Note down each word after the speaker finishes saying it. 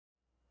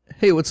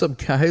Hey, what's up,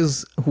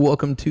 guys?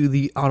 Welcome to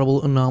the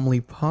Audible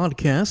Anomaly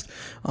podcast.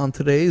 On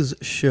today's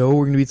show,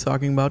 we're going to be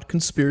talking about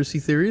conspiracy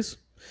theories.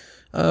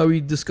 We're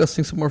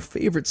discussing some of our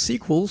favorite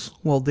sequels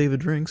while David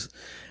drinks.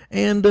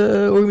 And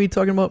we're going to be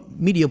talking about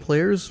media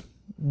players,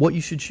 what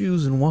you should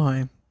choose and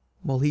why,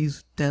 while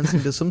he's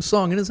dancing to some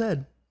song in his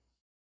head.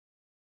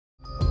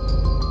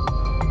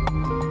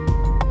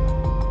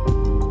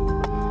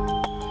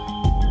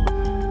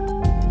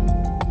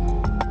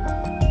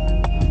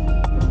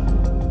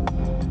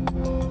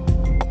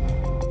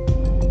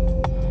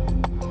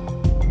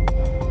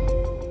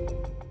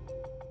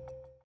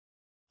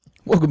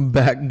 Welcome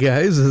back,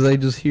 guys, as I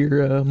just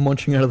hear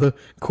munching out of the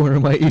corner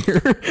of my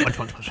ear. Munch,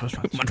 munch, munch, munch,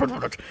 munch, munch,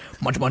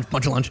 munch, munch, munch,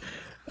 munch, lunch.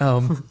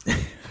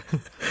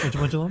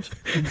 Munch, lunch?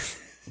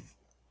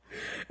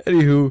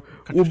 Anywho,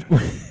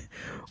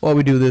 while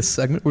we do this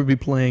segment, we'll be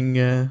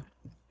playing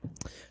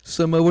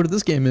some, what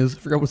this game is. I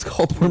forgot what it's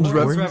called. Worms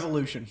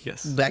Revolution.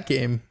 Yes. That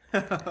game.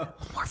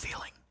 More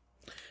feeling.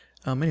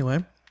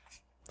 Anyway,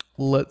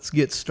 let's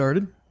get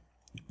started.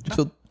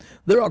 So,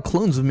 they're all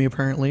clones of me,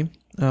 apparently.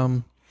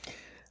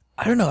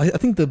 I don't know. I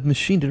think the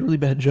machine did a really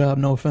bad job.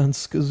 No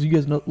offense, because you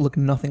guys look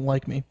nothing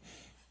like me.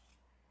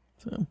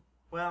 So.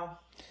 Well,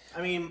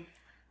 I mean,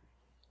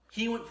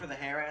 he went for the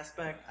hair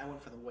aspect. I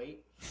went for the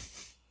weight.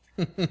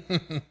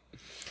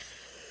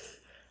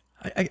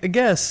 I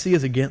guess he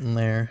is getting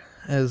there.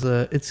 As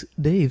it's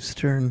Dave's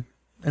turn,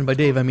 and by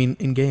Dave I mean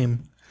in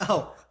game.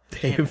 Oh,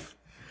 Dave.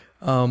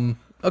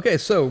 Okay,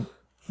 so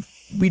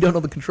we don't know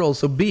the controls.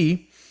 So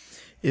B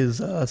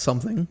is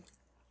something.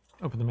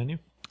 Open the menu.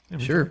 Yeah,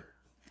 Sure.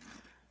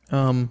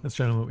 That's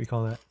generally what we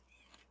call that.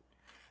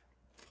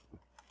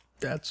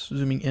 That's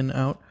zooming in,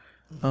 out.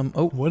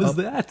 Oh, What is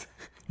that?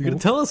 You're going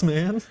to tell us,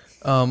 man.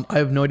 I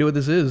have no idea what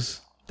this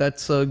is.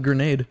 That's a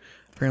grenade,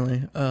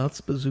 apparently. Let's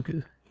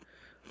bazooka.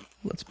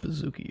 Let's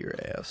bazooka your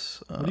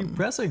ass. What are you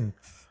pressing?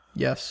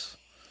 Yes.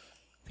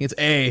 I think it's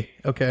A.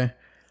 Okay.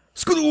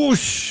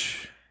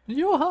 Skadoosh!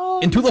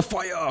 Johan! Into the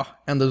fire!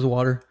 And there's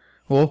water.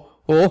 Oh.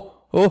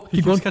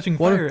 Keep on catching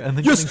water. fire and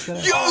then Yes! getting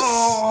set Yes! up.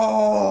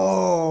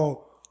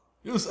 Oh!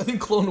 Yes, I think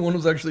clone one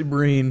was actually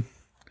Breen.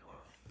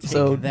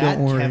 So that,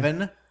 don't worry.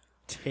 Kevin.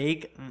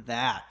 Take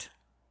that.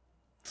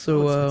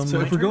 So,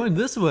 So if we're going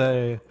this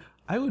way,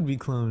 I would be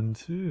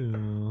cloned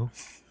too.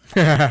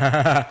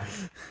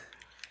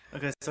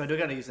 Okay, so I do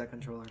gotta use that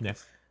controller.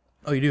 Yes.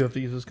 oh, you do have to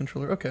use this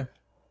controller. Okay.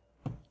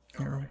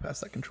 Here, I'll pass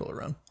that controller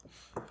around.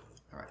 All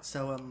right,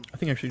 so I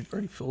think actually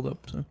already filled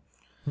up, so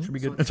should be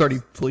good. So It's already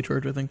fully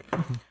charged, I think.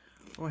 what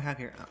do we have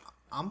here?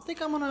 I'm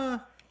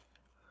gonna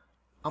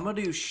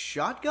do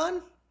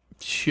shotgun.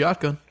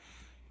 Shotgun.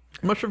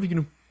 I'm not sure if you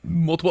can do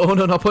multiple. Oh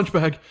no, not punch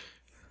bag.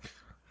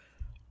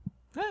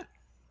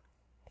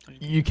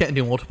 You can't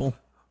do multiple.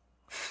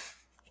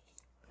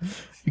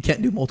 You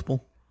can't do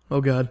multiple. Oh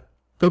god.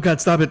 Oh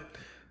god, stop it.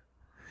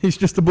 He's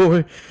just a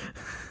boy.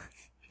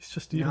 He's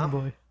just a young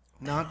boy.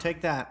 No, take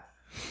that.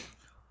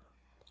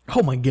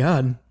 Oh my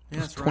god. Yeah,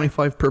 It's that's right.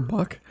 25 per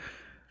buck.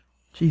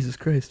 Jesus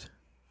Christ.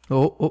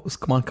 Oh,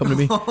 come on, come to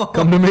me.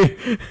 Come to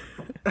me.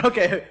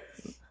 Okay.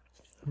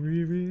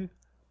 Riri.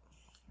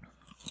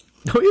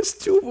 No, it's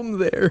two of them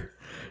there.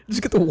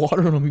 Just get the water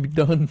on them and be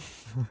done.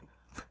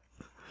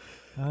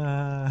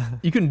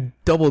 You can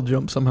double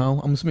jump somehow.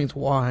 I'm assuming it's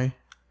Y.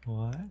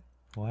 Why?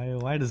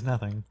 Why does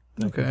nothing?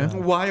 Okay.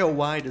 Why, oh,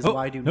 why does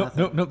Y do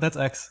nothing? Nope, that's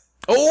X.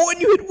 Oh,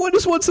 and you hit one,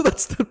 so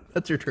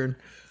that's your turn.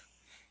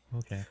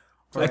 Okay.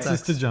 Right. X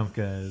is to jump,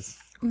 guys.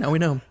 Now we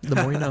know. The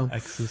more you know.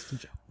 X is to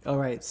jump. All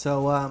right,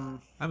 so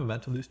I'm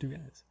about to lose 2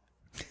 guys.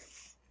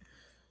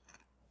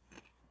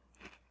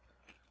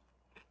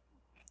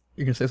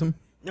 You're gonna say something?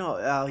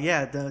 no,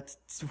 yeah, that's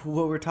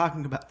what we're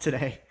talking about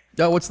today.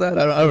 Oh, what's that?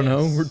 I don't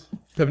know. We're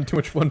having too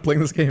much fun playing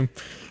this game.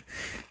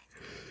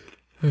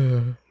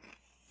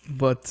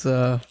 But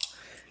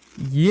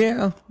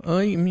yeah,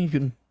 I mean you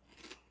can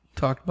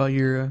talk about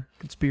your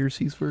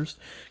conspiracies first,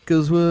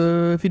 because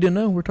if you didn't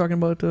know, we're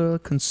talking about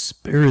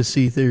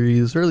conspiracy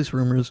theories, or at least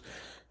rumors,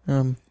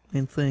 and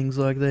things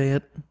like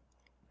that.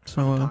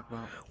 So, Talk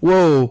about.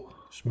 whoa,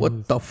 Smooth.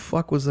 what the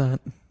fuck was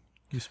that?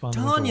 You spawned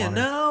them with Tanya, water.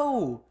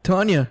 no!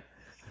 Tanya,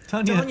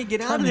 Tanya,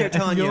 get out of there, and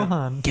Tanya.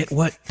 Johan. get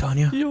what?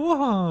 Tanya,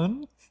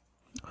 Johan.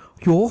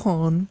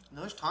 Johan.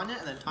 No, there's Tanya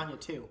and then Tanya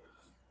 2.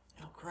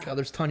 Oh, crap. God,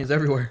 there's Tanyas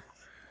everywhere.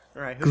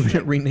 All right, Because we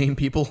didn't rename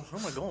people.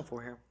 what am I going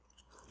for here?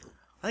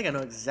 I think I know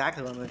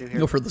exactly what I'm going to do Go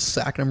here. for the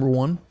sack number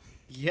 1.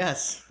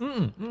 Yes.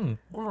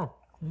 What?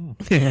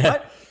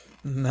 What?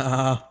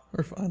 Nah,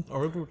 we're fine. Or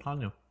we'll do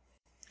Tanya.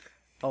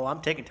 Oh,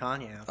 I'm taking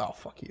Tanya out. Oh,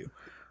 fuck you.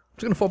 I'm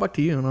just gonna fall back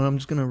to you, and I'm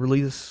just gonna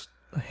release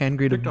a hand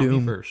grenade of Picked on me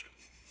doom. first.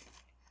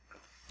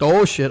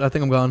 Oh shit, I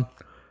think I'm gone.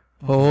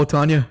 Oh,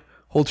 Tanya.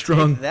 Hold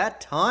strong. Take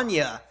that,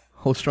 Tanya.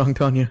 Hold strong,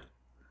 Tanya.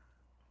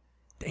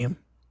 Damn.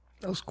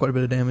 That was quite a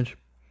bit of damage.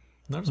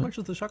 Not as much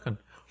as the shotgun.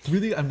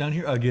 Really? I'm down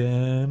here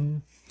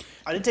again.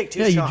 I didn't take two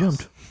Yeah, shots. you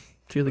jumped. So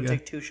you're I the guy.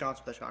 take 2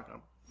 shots with a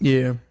shotgun.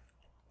 Yeah.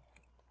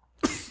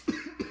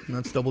 And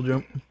that's double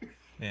jump.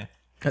 Yeah.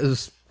 He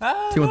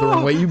went the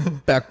wrong way. You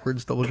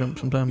backwards double jump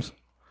sometimes.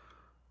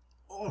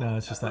 No,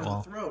 it's just that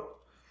wall.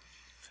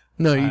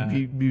 No,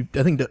 you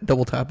I think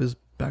double tap is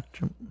back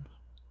jump.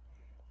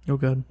 Oh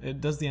god.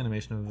 It does the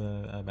animation of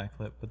the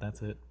backflip, but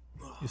that's it.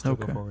 You still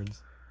go Okay.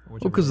 forwards.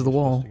 Because of the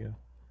wall. I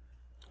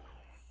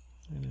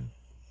know.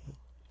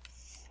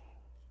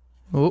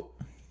 Oh,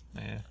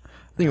 Yeah.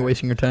 I think you're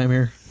wasting your time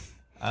here.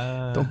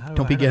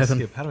 Don't be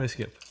Gavin. How do I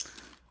skip?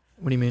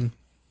 What do you mean?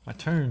 My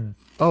turn.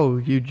 Oh,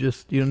 you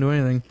don't do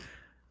anything.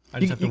 I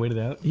just have to wait it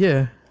out?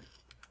 Yeah.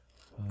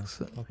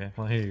 Okay,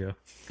 well, here you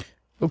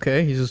go.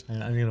 Okay, he's just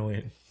I'm going to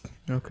wait.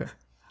 okay.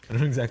 I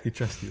don't exactly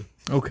trust you.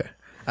 Okay.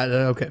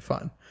 Okay,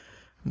 fine.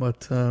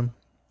 But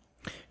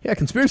yeah,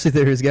 conspiracy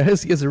theories,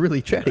 guys. You guys are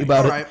really chatty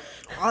about it.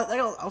 All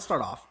right, I'll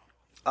start off.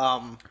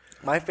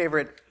 My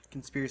favorite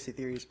conspiracy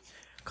theories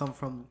come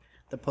from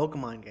the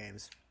Pokemon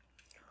games.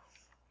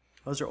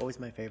 Those are always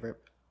my favorite.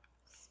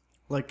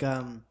 Like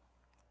the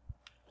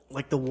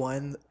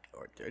one,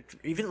 or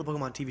even the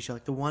Pokemon TV show.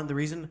 Like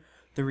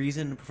the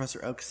reason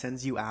Professor Oak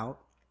sends you out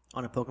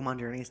on a Pokemon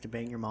journey is to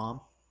bang your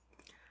mom.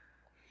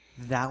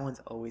 That one's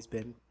always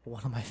been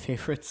one of my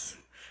favorites.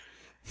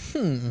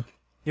 Hmm.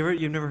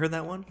 You've never heard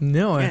that one?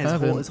 No, I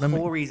haven't. His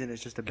whole reason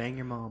is just to bang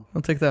your mom.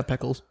 I'll take that,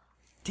 Peckles.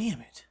 Damn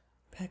it,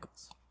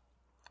 Pickles.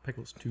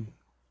 Pickles 2.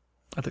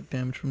 I took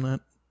damage from that.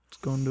 It's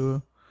going to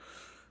a...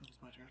 It's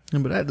my turn. Yeah,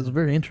 but that is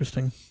very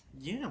interesting.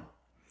 Yeah.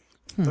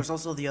 There's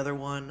also the other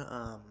one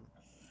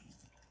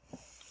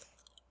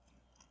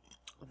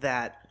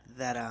that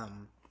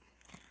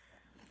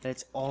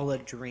it's all a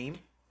dream.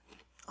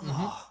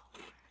 Oh,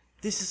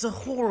 this is a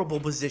horrible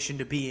position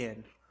to be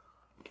in.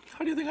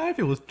 How do you think I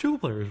feel with 2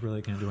 players where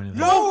they can't do anything?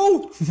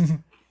 No!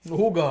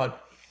 Oh god.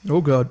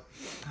 Oh god.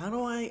 How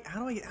do I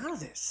get out of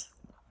this?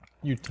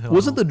 You tell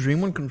Wasn't the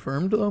dream one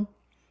confirmed though?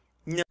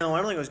 No, I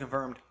don't think it was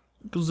confirmed.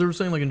 Because they were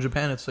saying like in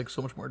Japan it's like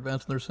so much more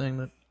advanced, and they're saying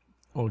that.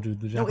 Oh, dude,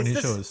 the No, it's Japanese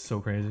this- show is so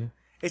crazy.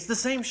 It's the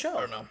same show.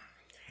 I don't know.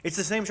 It's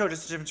the same show,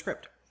 just a different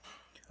script.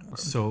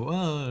 So,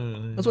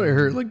 That's what I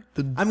heard. Like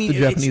the the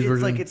Japanese it's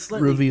version like it's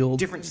slightly revealed.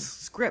 different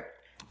script.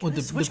 well, Can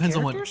I switch depends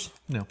on what. characters?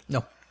 No,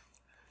 No.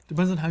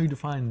 depends on how you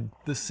define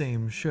the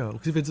same show.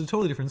 Because if it's a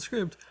totally different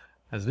script,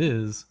 as it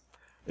is,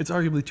 it's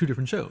arguably 2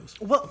 different shows.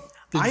 Well,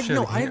 Didn't share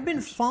the I've been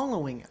characters.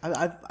 following.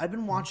 I've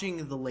been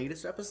watching the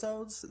latest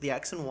episodes, the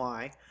X and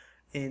Y,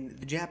 in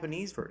the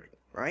Japanese version,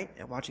 right?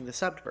 And watching the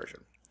subbed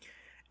version,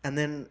 and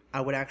then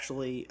I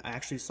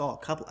actually saw a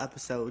couple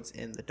episodes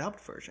in the dubbed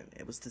version.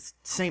 It was the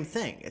same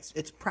thing.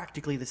 It's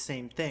practically the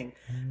same thing,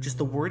 just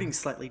the wording's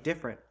slightly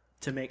different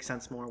to make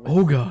sense more with,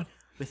 Oh god.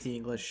 with the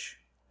English.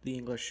 You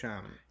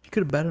You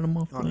could have batted him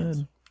off the Audience.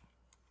 head.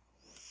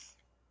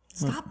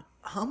 Stop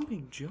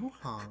humping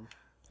Johan.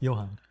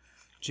 Johan.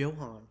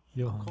 Johan.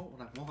 Johan. I'll call it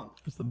what I want.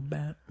 What's the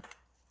bat?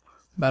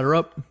 Batter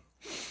up.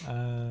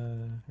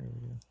 Here we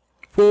go.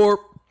 4.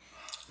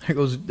 There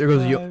goes Five,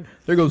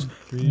 there goes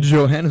 3,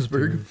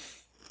 Johannesburg.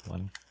 2,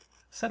 1.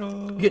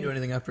 Settle. You can't do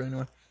anything after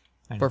anyway.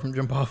 I know. Apart from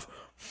jump off.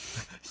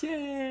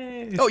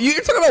 Yay! Oh, you're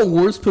talking about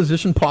worst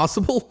position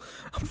possible?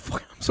 I'm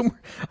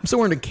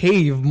somewhere in a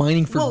cave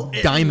mining for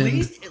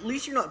diamond. At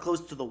least you're not close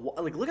to the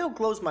water. Like, look how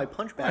close my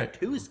punch bag Right.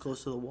 2 is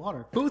close to the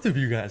water. Both of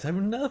you guys have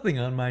nothing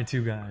on my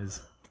 2 guys.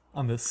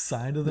 On the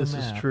side of the This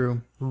map. is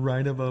true.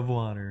 Right above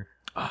water.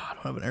 I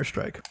don't have an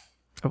airstrike.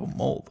 I have a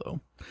mole though.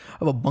 I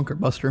have a bunker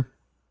buster.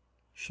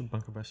 Should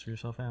bunker buster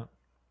yourself out.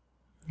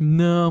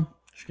 No,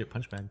 Should get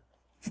punch bag.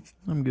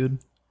 I'm good.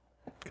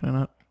 Can I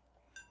not?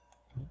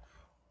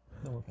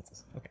 No more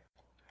pencils. Okay.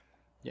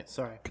 Yeah,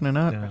 sorry. Can I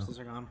not? No. Pencils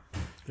are gone.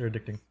 They're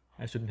addicting.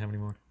 I shouldn't have any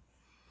more.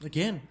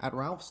 Again, at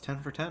Ralph's,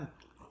 10 for 10.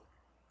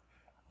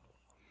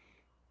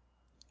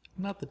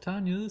 Not the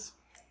Tanya's.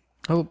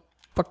 How the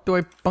fuck do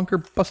I bunker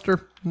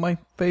buster my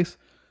face?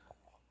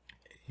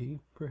 A,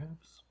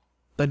 perhaps?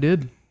 I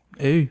did.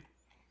 A.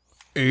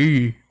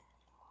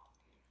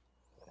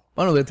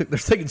 Oh no, they're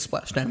taking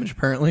splash damage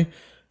apparently.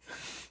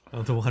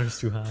 Oh, the water's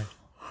too high.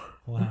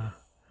 Wow.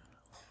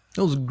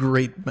 That was a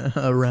great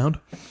round.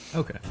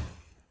 Okay.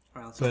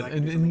 Alright, so But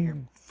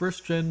in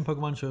first gen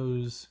Pokemon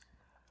shows,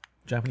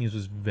 Japanese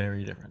was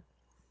very different.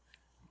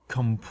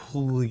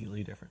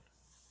 Completely different.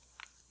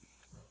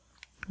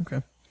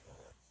 Okay.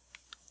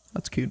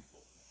 That's cute.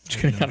 Just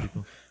I kidding. know I don't-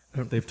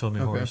 people. They've told me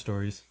horror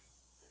stories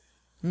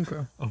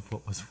Okay. of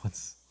what was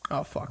once.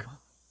 Oh fuck.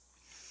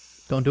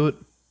 Don't do it.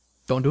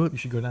 Don't do it. You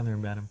should go down there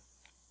and bat him.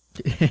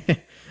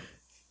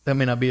 That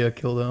may not be a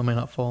kill though. I may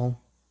not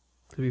fall.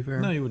 To be fair.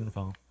 No, you wouldn't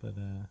fall, but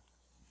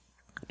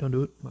Don't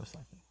do it. most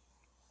likely.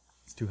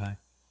 It's too high.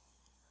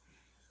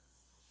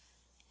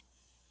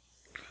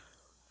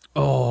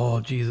 Oh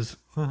Jesus.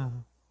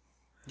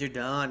 You're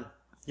done.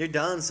 You're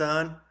done,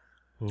 son.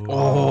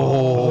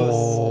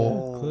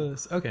 Oh.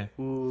 Close. Okay.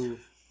 Ooh.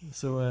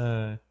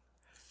 So,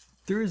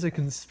 there is a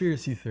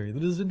conspiracy theory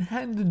that has been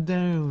handed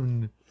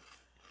down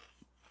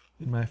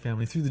in my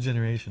family through the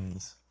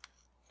generations.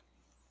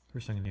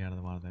 First, I'm going to get out of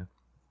the water there.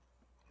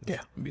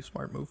 Yeah, it'd be a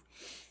smart move.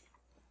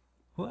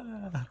 Wah.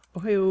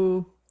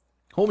 Ohio.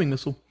 Homing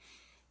missile.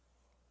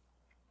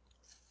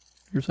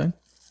 You're saying?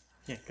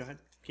 Yeah, go ahead.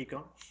 Keep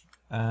going.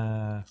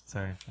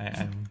 Sorry.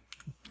 I'm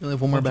You only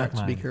have one more One back, track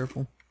so be mind.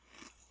 careful.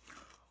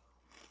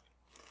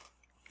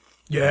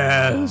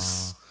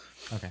 Yes.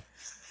 Okay.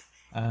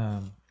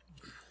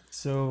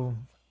 So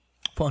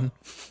Fun.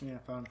 Yeah,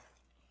 fun.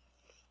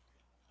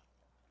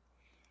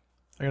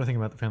 I gotta think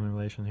about the family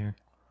relation here.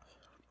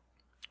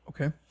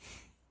 Okay.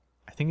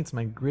 I think it's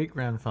my great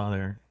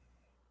grandfather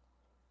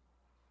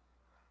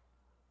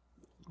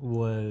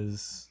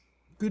was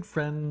good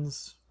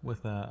friends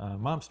with a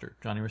mobster,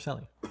 Johnny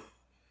Rosselli.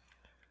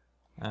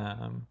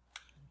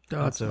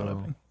 That's so not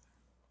happening.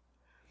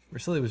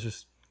 Rosselli was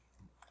just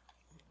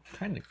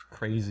kind of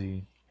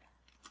crazy.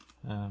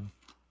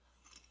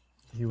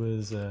 He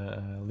was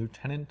a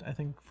lieutenant, I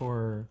think,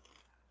 for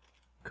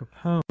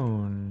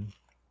Capone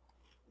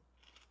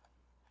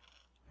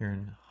here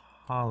in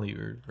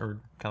Hollywood or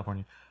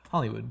California,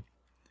 Hollywood.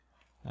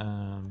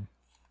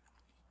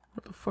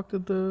 What the fuck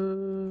did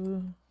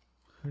the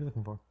What are you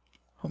looking for?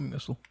 homing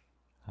missile?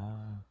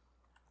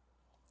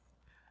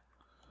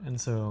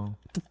 And so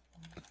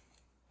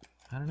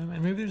I don't know,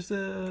 man. Maybe there's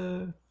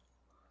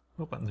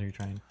what buttons are you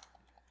trying?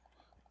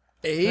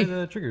 Try A.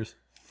 the triggers.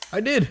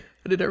 I did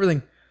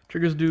everything.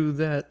 Triggers do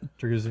that.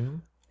 Trigger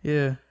zoom.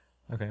 Yeah.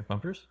 Okay,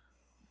 bumpers.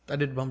 I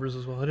did bumpers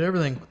as well. I did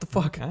everything. What the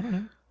fuck? I don't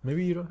know.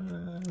 Maybe you don't.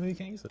 Maybe you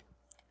can't use it.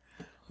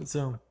 But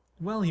so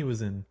while he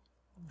was in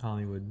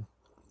Hollywood,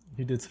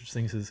 he did such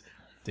things as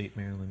date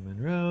Marilyn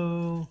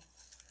Monroe,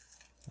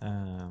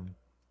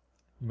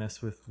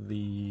 mess with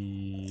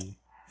the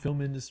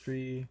film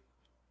industry.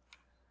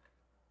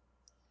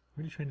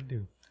 What are you trying to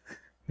do?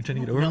 You're trying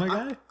to get over my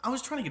guy? I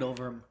was trying to get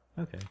over him,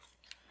 Okay.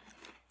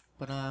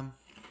 but I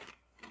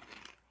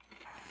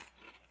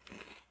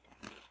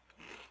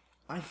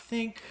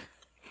think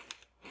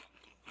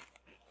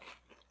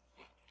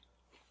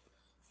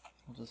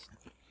I'll just.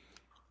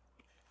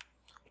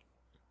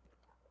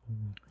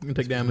 You can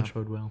take damage.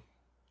 Bode well.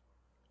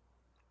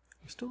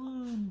 You're still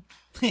on.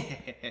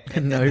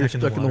 And now you're back in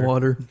the stuck in the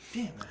water.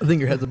 Damn it. I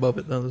think your head's above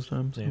it now this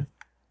time. So. Yeah.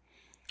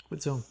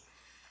 But so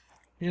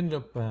he ended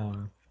up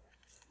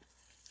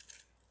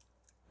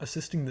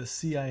assisting the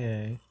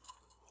CIA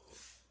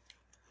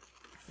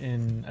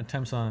in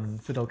attempts on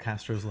Fidel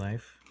Castro's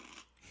life.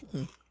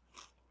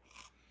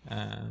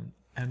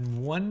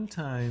 And one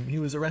time he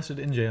was arrested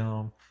in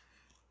jail,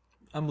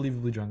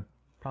 unbelievably drunk,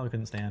 probably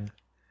couldn't stand.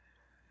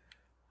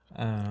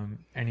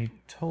 And he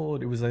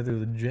told, it was either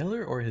the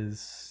jailer or his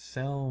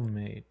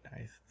cellmate,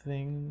 I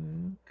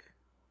think,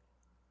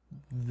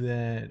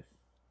 that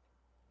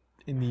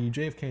in the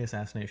JFK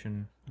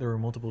assassination there were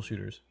multiple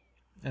shooters,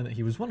 and that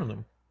he was one of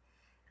them.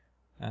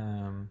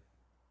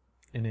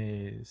 In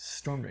a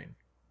storm drain.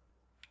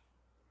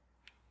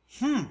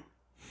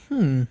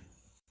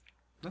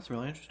 That's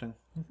really interesting.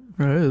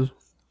 That is.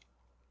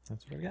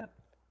 That's what I got.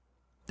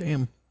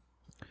 Damn.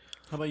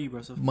 How about you,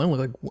 Broseph? Mine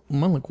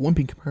look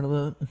wimpy compared to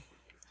that.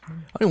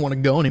 I didn't want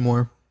to go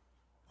anymore.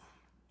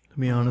 To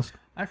be honest.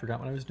 I forgot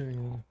what I was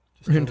doing.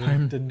 Just In totally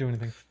time. didn't do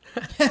anything.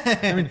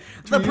 I mean,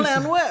 The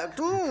plan worked.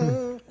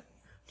 Mm.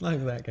 it's not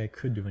like that guy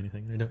could do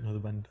anything. I don't know the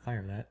button to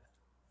fire that.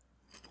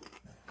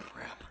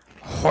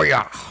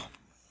 Hoya.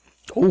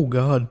 Oh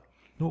god.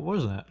 What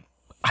was that?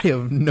 I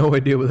have no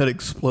idea what that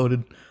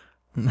exploded.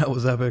 And that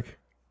was epic.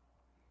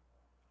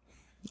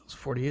 That was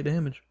 48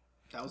 damage.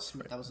 That was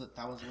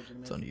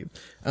legitimate. It's on you.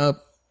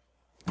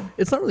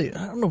 It's not really,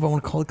 I don't know if I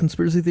want to call it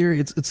conspiracy theory.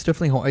 It's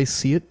definitely how I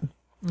see it.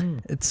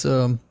 It's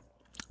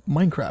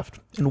Minecraft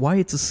and why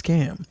it's a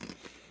scam.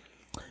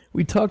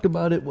 We talked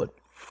about it, I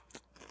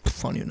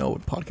don't even know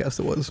what podcast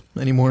it was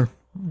anymore.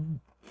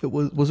 It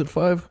was it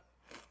 5?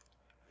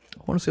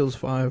 I want to say it was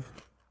 5.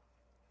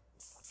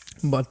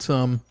 But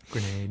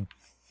Grenade.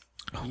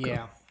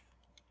 Yeah.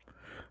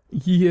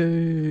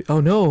 yay. Oh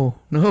no.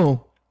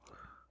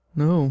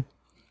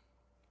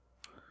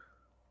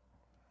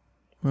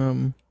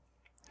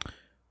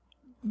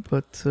 But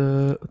what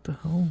the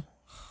hell?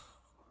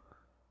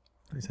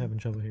 He's having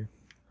trouble here.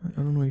 I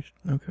don't know. Okay.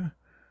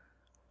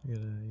 You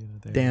gotta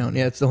there. Down.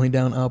 Yeah, it's only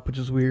down up, which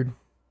is weird.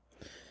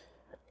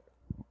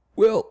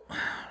 Well,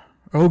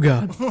 oh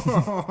god.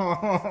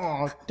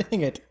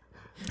 Dang it.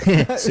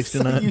 69.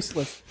 So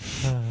useless.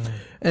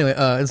 Anyway,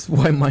 it's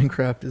why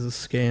Minecraft is a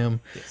scam.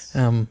 Yes.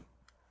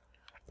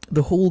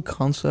 The whole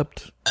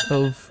concept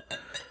of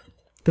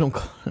they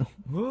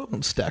Whoop.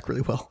 don't stack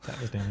really well. That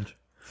was damage.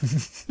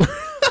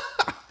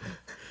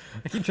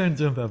 I keep trying to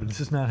jump up, but it's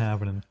just not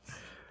happening.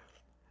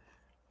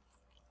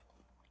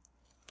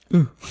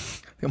 I'm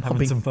Having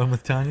humping. some fun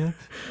with Tanya?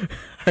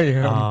 I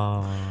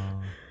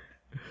am.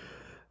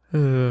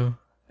 You're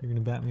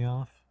gonna bat me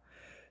off?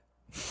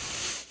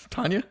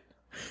 Tanya?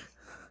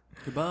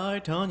 Goodbye,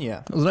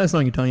 Tanya. It was nice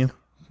knowing you, Tanya.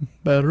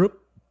 Batter up.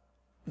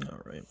 All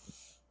right.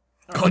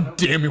 God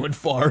damn, you went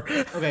far.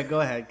 Okay,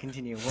 go ahead.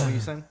 Continue. What were you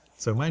saying?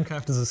 So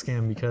Minecraft is a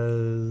scam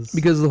because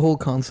Because the whole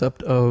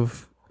concept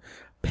of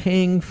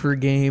paying for a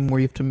game where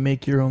you have to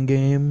make your own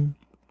game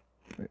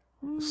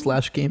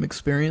 / game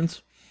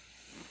experience.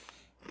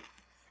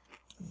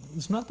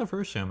 it's not the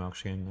first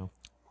Shamrock game though.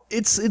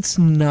 It's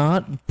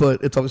not,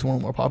 but it's obviously one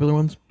of the more popular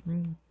ones.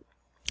 And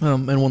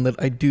one that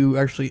I do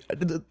actually.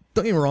 Don't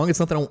get me wrong. It's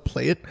not that I won't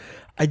play it.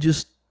 I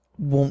just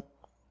won't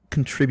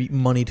contribute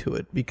money to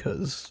it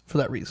because for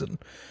that reason.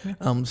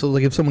 So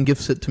like if someone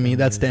gifts it to me,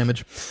 that's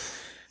damage.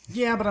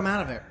 Yeah, but I'm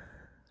out of it.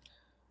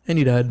 And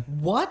you died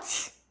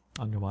What?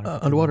 Underwater.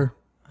 underwater,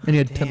 and you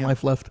had 10 Damn.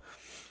 life left.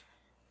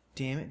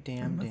 Damn it,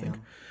 damn.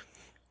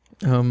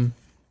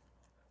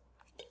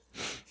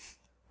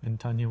 And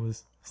Tanya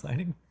was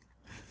sliding.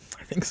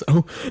 I think so.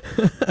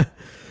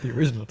 The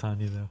original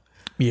Tanya, though.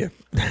 Yeah.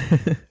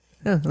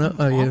 Yeah. No,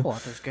 yeah. Awful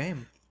at this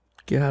game.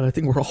 God, I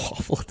think we're all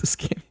awful at this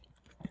game.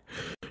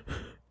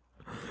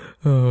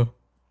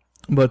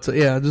 But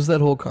yeah, just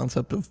that whole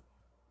concept of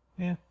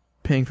Yeah.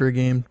 paying for a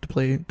game to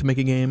play to make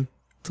a game.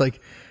 It's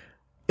like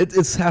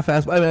it's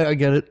half-assed. I mean, I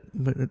get it,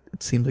 but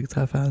it seems like it's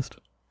half-assed.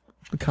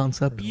 The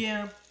concept.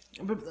 Yeah,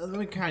 but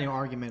the kind of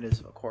argument is,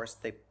 of course,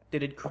 they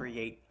did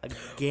create a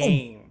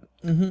game.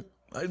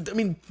 I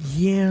mean,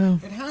 yeah.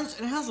 It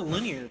has a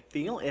linear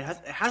feel. It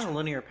has a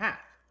linear path.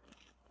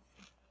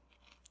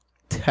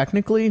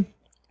 Technically,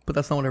 but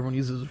that's not what everyone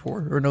uses it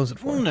for or knows it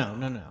for. No.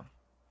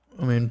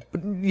 I mean,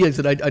 but yeah, like I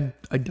said,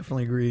 I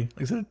definitely agree.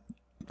 Like I said,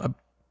 I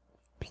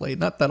play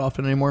not that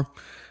often anymore.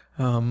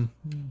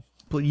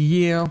 But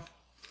yeah,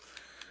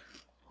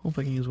 hope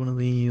I can use one of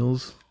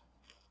these.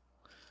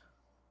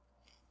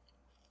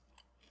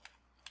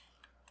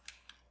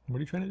 What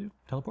are you trying to do?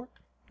 Teleport?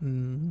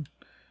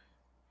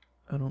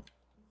 I don't.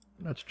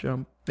 Let's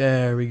jump.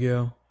 There we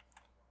go.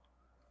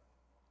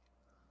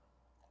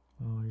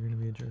 Oh, you're gonna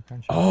be a jerk,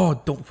 aren't you?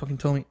 Oh, don't fucking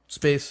tell me.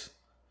 Space.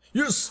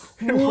 Yes.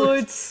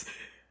 What?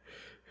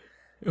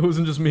 It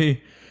wasn't just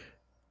me.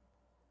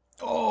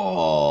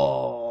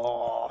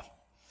 Oh,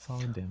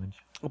 Solid damage.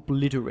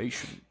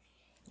 obliteration.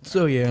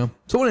 So yeah.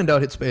 So when in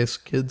doubt, hit space,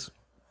 kids.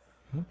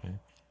 Okay.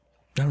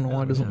 I don't know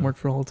why it doesn't yeah. work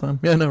for all the time.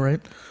 Yeah, I know,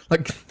 right?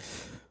 Like,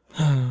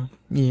 yeah.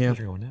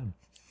 You're going down.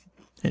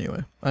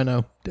 Anyway, I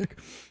know, dick.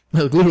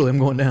 Like, literally, I'm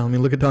going down. I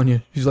mean, look at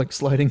Tanya. She's like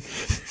sliding.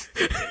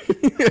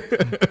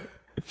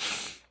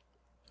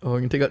 Oh, I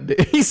can take out.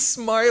 He's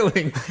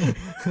smiling.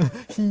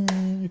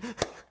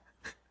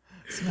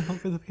 Smile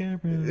for the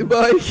camera.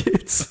 Bye,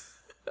 kids.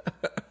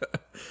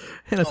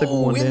 And I took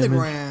one in the damage.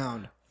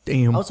 ground.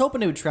 Damn. I was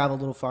hoping it would travel a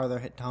little farther,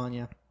 hit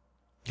Tanya.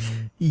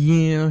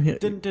 Yeah.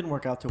 Didn't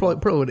work out too well.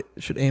 Probably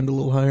should aimed a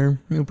little higher.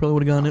 You know, probably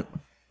would have gotten it.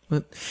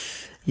 But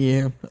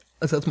yeah,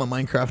 that's my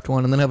Minecraft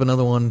one, and then I have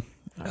another one.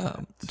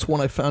 It's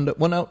one I found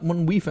out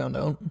when we found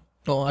out.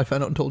 Oh, I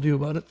found out and told you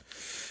about it.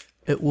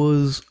 It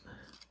was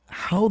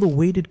how the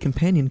weighted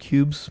companion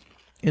cubes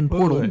in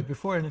Portal. Wait,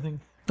 before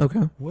anything,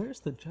 Okay. where's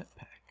the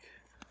jetpack?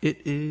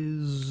 It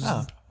is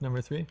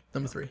Number 3.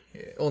 number 3.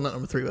 Yeah. Well, not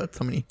number 3, but that's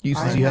how many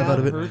uses I you have out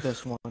of it. heard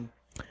this one.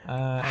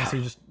 And so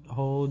you just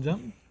hold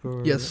jump?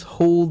 Or... Yes,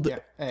 hold Yeah.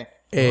 Hey.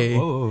 A.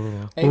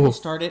 Whoa. A will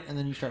start it, and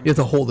then you start. You have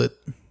to hold it,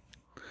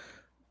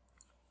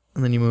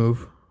 and then you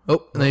move.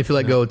 Oh, and then if you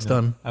let go, it's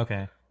done.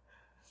 Okay.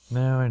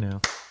 Now I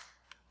know.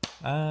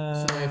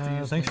 I have to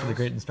use Thanks for the nails.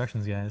 great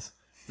instructions, guys.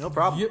 No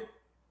problem.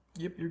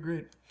 Yep, you're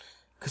great.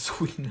 Because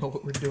we know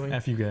what we're doing.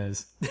 F you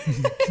guys.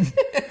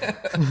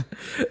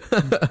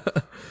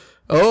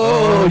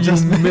 Oh, you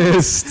just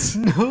missed.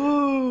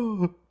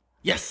 No!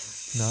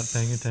 Yes. Not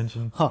paying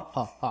attention. Ha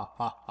ha ha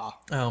ha ha.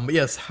 But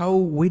yes, how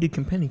weighted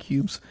companion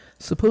cubes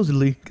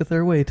supposedly get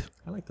their weight.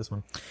 I like this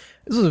one.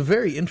 This is a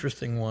very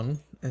interesting one,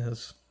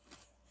 as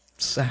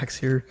Sax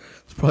here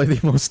is probably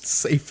the most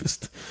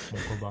safest.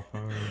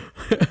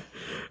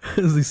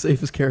 Is the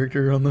safest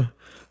character on the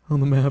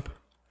map.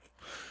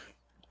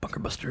 Bunker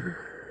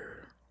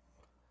Buster.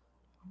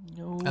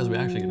 No. As we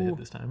actually get a hit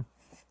this time.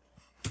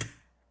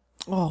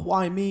 Oh,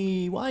 why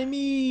me? Why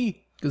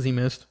me? Because he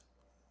missed.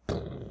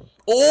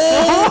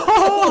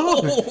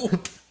 Oh!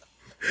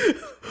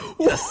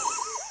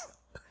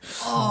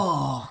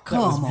 Oh, That come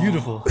was on.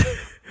 beautiful.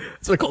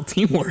 That's what I call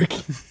teamwork.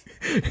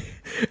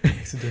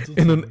 Accidental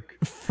In a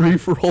teamwork.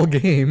 free-for-all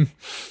game.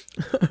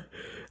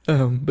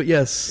 But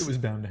yes. It was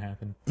bound to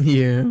happen.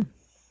 Yeah.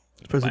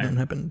 Suppose it Fire. didn't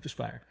happen. Just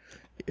fire.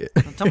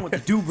 Tell me what to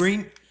do,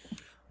 Green.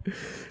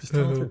 Just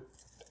tell him to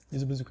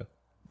use a bazooka.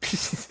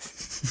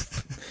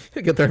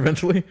 He'll get there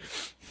eventually.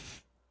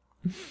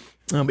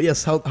 But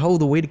yes, how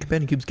the weighted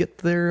companion cubes get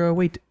their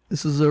weight.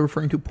 This is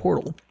referring to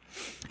Portal.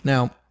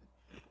 Now,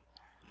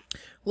 a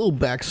little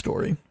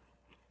backstory,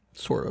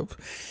 sort of.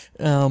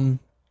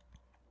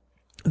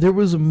 There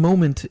was a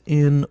moment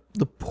in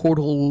the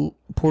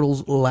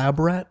Portal's Lab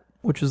Rat,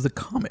 which is the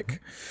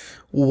comic,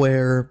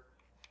 where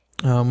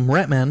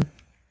Ratman,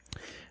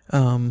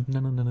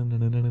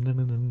 Ratman.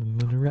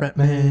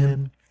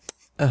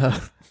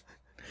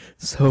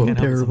 so Can't help it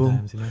terrible.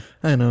 sometimes, you know?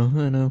 I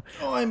know.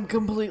 Oh, I'm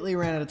completely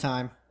ran out of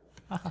time.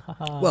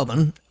 Well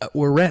then,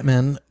 where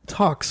Ratman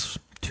talks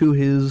to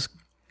his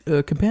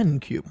companion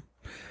cube.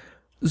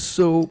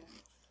 So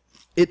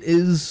it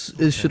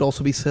should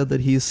also be said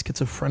that he is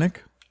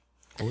schizophrenic.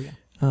 Oh yeah.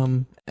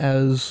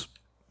 As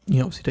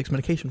you know, he takes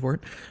medication for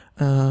it.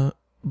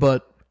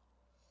 But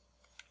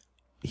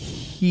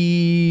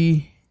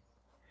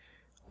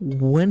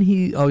when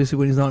he's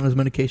not on his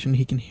medication,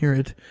 he can hear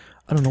it.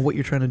 I don't know what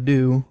you're trying to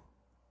do,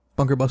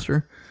 Bunker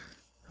Buster.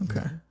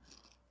 Okay.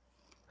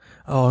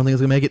 Oh, I don't think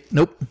it's gonna make it.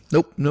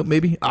 Nope,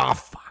 maybe. Ah,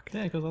 fuck.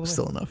 Yeah, it goes all the way.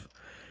 Still enough.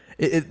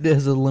 It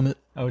has a limit.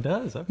 Oh, it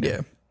does? Okay.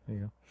 Yeah. There you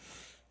go.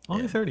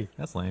 Only 30.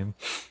 That's lame.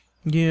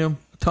 Yeah.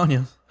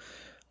 Tanya.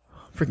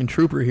 Freaking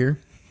trooper here.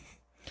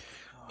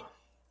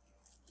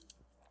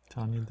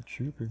 Tanya the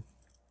Trooper.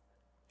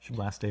 Should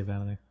blast Dave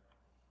out of there.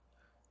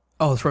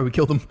 Oh, that's right. We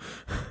killed him.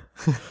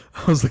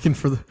 I was looking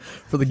for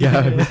the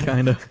guy we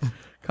kind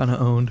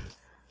of owned.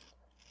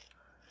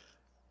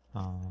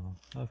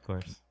 Of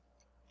course.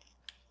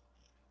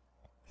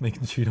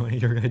 Making sure you don't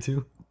hate your guy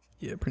too.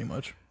 Yeah, pretty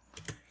much.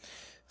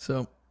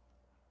 So.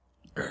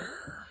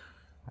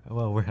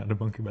 Well, we're out of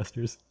bunker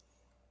busters.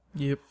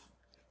 Yep.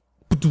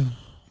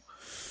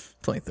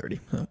 It's only 30.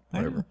 So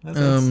whatever.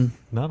 That's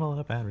not all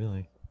that bad,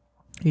 really.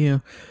 Yeah.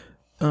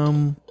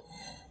 Yeah,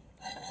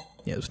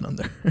 there's none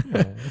there.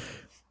 Yeah.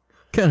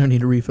 Kind of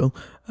need a refill.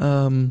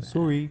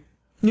 Sorry.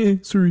 Yeah,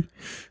 sorry.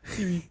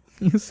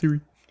 Yeah,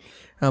 sorry.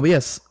 But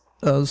yes,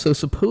 so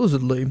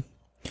supposedly,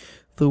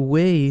 the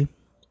way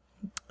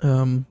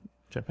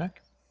Jetpack?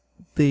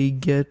 they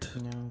get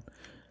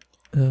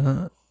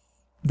their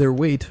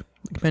weight,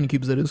 the companion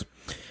cubes that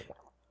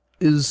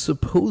is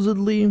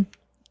supposedly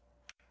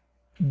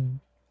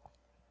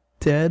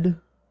dead,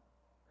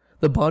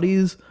 the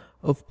bodies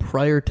of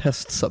prior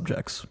test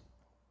subjects.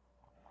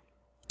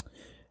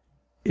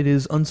 It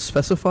is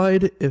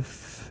unspecified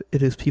if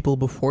it is people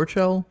before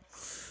Chell,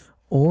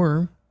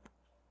 or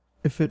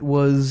if it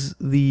was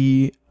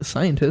the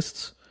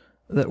scientists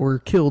that were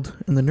killed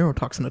in the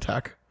neurotoxin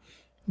attack,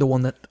 the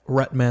one that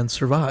Ratman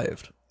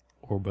survived.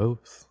 Or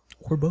both.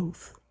 Or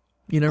both.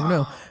 You never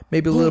know.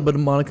 Maybe a little bit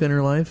of Monica in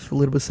her life, a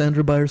little bit of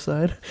Sandra by her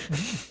side.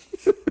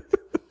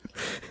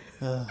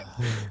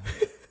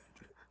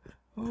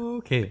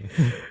 Okay.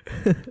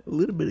 A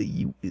little bit of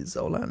you is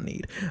all I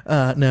need.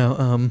 Now,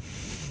 What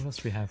else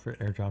do we have for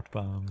airdropped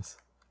bombs?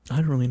 I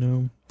don't really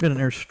know. Got an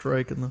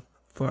airstrike in the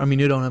far. I mean,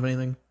 you don't have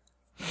anything.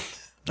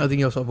 I think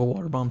you also have a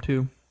water bomb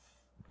too.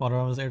 Water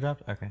bomb was airdropped?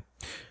 Okay.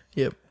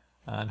 Yep.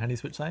 And how do you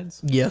switch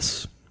sides?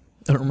 Yes.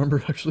 I don't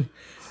remember actually.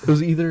 It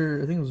was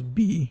either, I think it was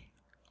B.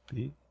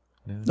 B?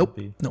 No, not Nope.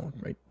 B. No,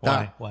 right.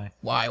 Why? Ah, Why?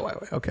 why?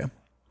 Okay.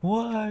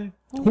 Why?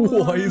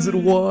 Why is it a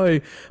Y?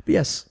 But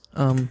yes.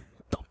 Oh,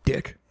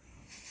 dick.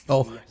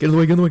 Oh, get in the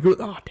way, get in the way. Go.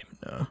 Oh, damn it.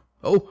 No.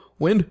 Oh,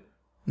 wind?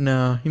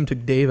 Nah, he even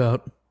took Dave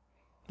out.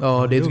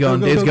 Oh, Dave's gone.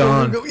 Dave's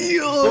gone.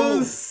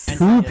 Yes! And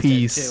Two Tanya's dead,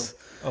 piece. too.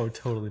 Oh,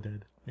 totally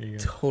dead. There you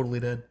go. Totally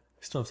dead.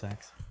 Still have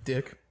sacks.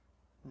 Dick.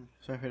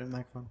 Sorry for the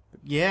microphone.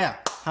 Yeah,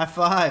 high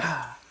five.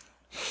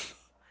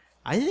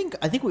 I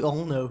think we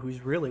all know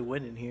who's really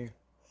winning here.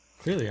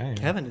 Really, I am.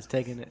 Kevin is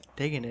taking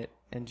it,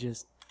 and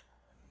just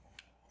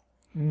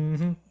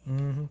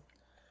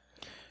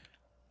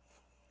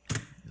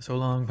So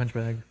long, punch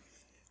bag.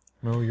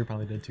 Mo, you're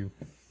probably dead too.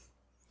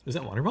 Is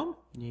that water bomb?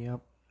 yep.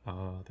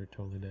 Oh, they're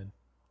totally dead.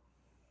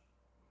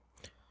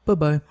 Bye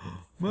bye.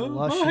 Mo,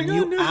 Flushing oh,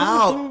 you no.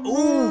 out.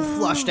 Ooh,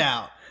 flushed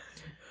out.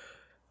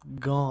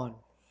 Gone.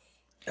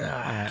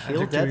 I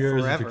Kill took dead 2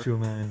 yours, I forever. took 2 of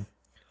mine.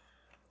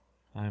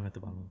 I'm at the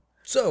bottom.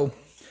 So,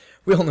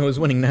 we all know who's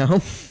winning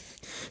now.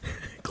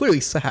 Clearly,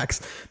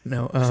 Sax.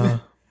 No,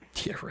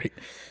 yeah, right.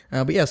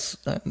 But yes,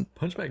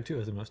 Punch bag 2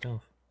 has the most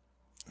health.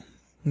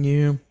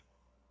 yeah,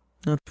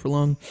 not for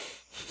long.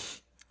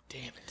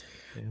 Damn it.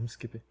 Yeah, I'm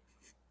skipping.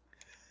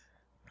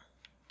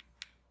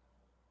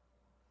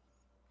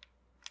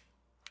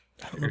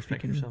 I don't know if he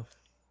Respect can. yourself.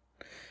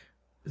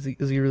 Is he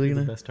really You're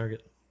the gonna? best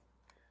target.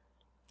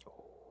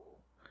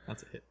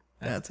 That's a hit.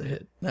 That's a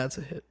hit. That's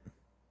a hit.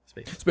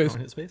 Space. Space.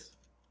 Wanna hit space?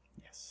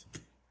 Yes.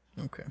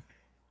 Okay.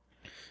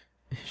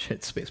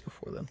 Hit space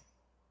before then.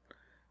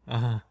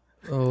 Uh-huh.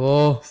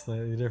 Oh.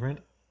 Slightly different.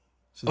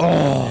 Oh,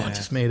 Yeah. I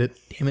just made it.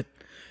 Damn it.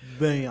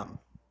 Bam.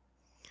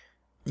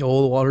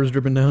 Oh, the water's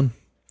dripping down.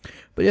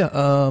 But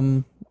yeah,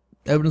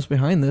 evidence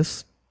behind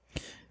this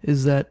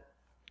is that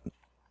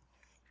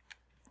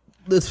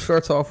this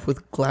starts off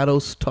with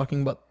GLaDOS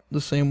talking about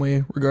the same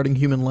way regarding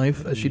human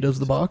life as she does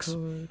the box.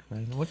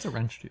 What's a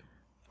wrench do?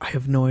 I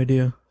have no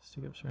idea.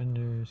 Stick up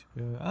surrender.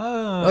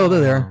 Oh. Oh,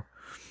 there they are.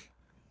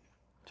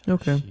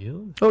 Okay.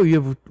 Shield? Oh,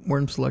 you have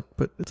worm select,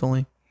 but it's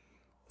only...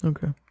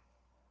 Okay.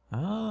 Oh.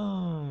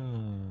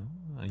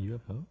 A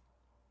UFO?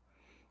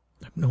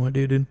 I have no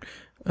idea, dude.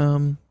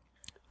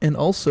 And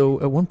also,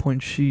 at one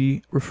point,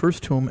 she refers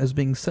to him as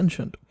being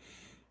sentient.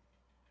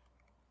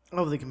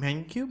 Oh, the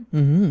companion cube?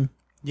 Mm-hmm.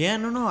 Yeah,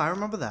 no, I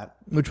remember that.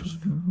 Which was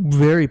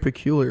very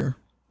peculiar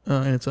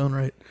in its own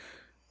right.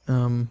 What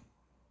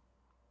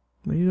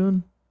are you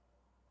doing?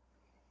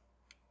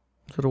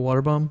 Is that a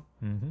water bomb?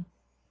 Mm-hmm.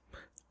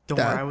 Don't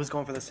That- worry, I was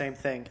going for the same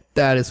thing.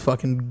 That is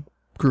fucking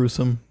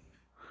gruesome.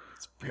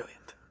 It's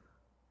brilliant.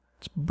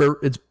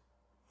 It's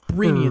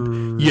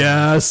brilliant.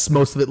 Yes,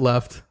 most of it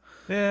left.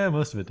 Yeah,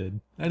 most of it did.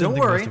 I didn't Don't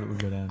think worry. most of it would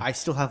go down. I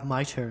still have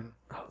my turn.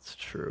 Oh, that's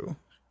true.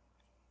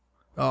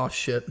 Oh,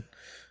 shit.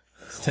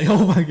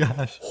 Oh my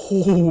gosh.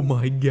 Oh,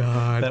 my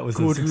God. That was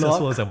Good as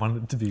successful luck. as I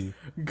wanted it to be.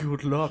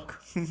 Good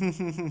luck. You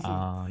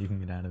can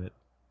get out of it.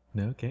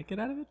 No, can't get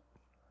out of it?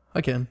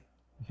 I can.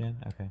 You can?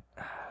 Okay.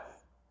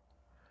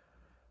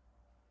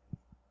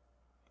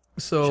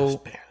 So,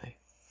 Just barely.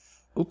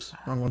 Oops,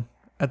 wrong one.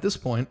 At this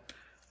point,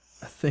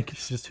 I think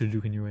It's just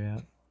Hadouken your way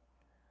out.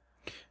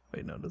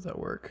 Wait, no, does that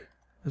work?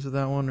 Is it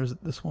that one or is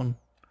it this one?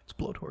 It's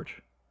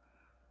blowtorch.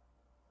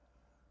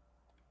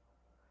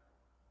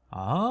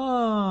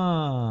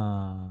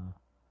 Ah.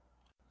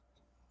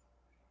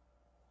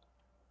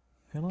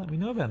 Gotta let me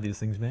know about these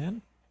things,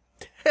 man.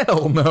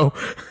 Hell no.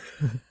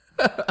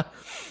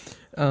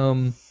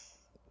 There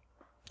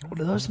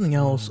was something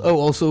else. Oh,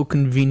 also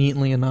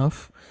conveniently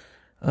enough,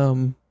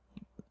 You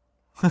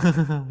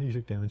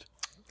took damage.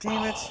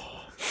 Damn it.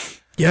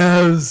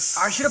 yes.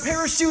 I should have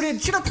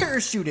parachuted. Should have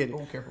parachuted.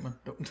 Oh, careful, man.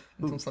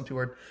 Don't not too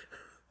hard.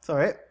 It's all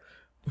right.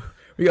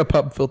 We got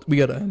pop filter. We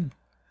got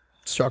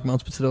shock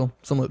mounts, but still,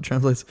 some of it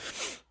translates.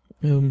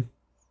 Don't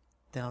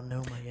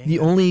know my game. The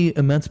only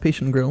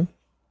Emancipation Grill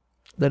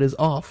that is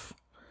off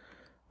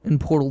in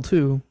Portal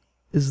 2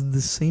 is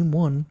the same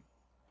one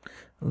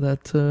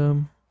that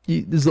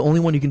is the only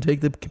one you can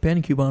take the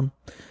companion cube on.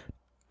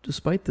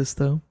 Despite this,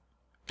 though,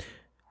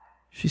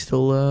 she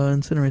still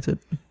incinerates it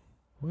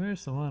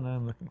Where's the one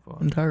I'm looking for?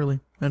 entirely.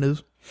 That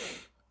is.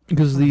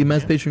 Because the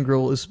Emancipation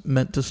Grill is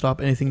meant to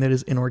stop anything that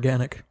is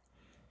inorganic.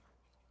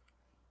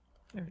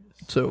 There it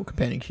is. So,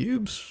 companion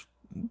cubes,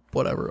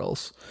 whatever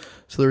else.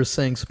 So they're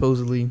saying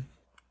supposedly,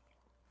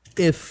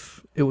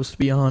 if it was to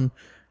be on,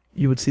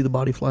 you would see the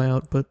body fly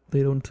out, but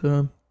they don't,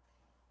 you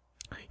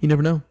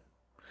never know.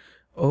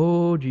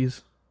 Oh,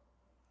 jeez.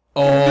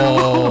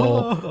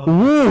 Oh.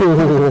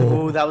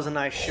 Ooh. Oh, that was a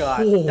nice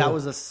shot. Oh. That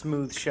was a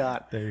smooth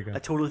shot. There you go. I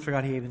totally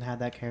forgot he even had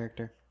that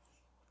character.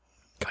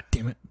 God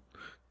damn it.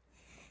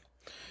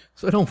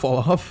 So I don't fall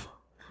off.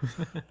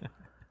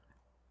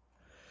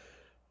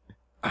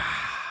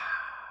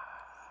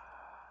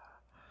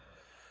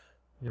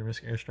 You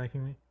risk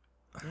airstriking me?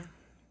 Yeah.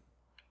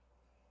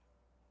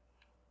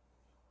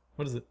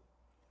 What is it?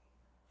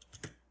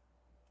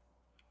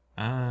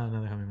 Ah,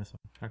 another homing missile.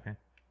 Okay.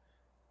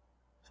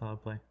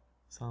 Solid play.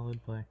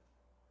 Solid play.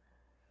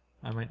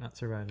 I might not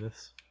survive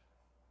this.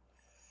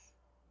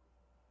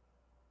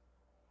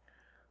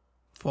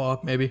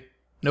 Fuck, maybe.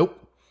 Nope.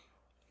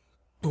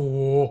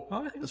 Oh. Oh,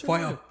 I think There's I fire.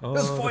 survived. Oh,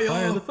 There's the fire.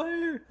 fire! The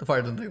fire! The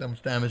fire doesn't take that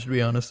much damage, to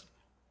be honest.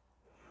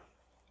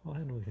 I'll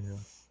handle the control.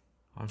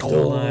 I'm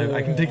still alive.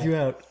 I can take you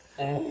out.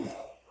 Oh,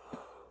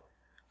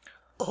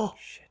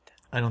 shit.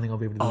 I don't think I'll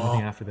be able to do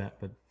anything after that,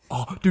 but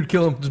Oh, dude,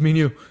 kill him. Just me and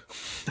you.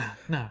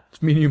 nah.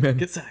 Just me and you, man.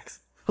 Get sacks.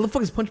 How the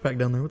fuck is Punchback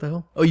down there? What the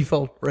hell? Oh, you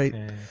fell, right.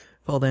 Yeah.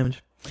 Fall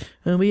damage.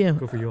 But yeah.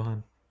 Go for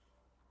Johan.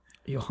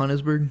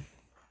 Johannesburg.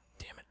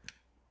 Damn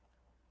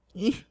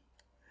it.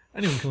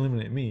 Anyone can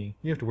eliminate me.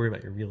 You have to worry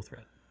about your real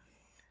threat.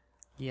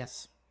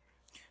 Yes.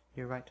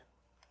 You're right.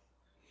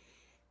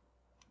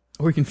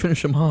 Or you can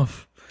finish him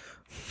off.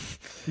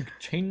 You could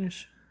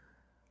change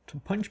to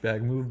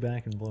punchbag, move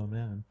back, and blow him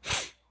down.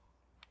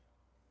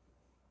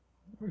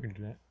 We're gonna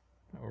do that.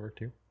 That will work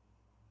too.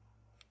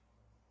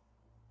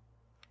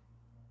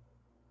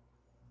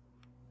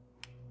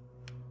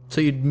 So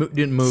you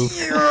didn't move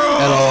at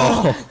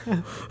all.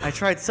 I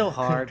tried so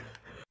hard.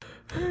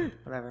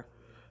 Whatever.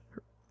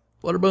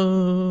 Water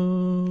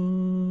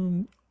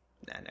bomb.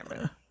 Nah, never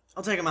mind.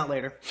 I'll take him out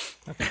later.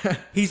 Okay.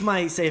 He's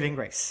my saving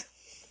grace.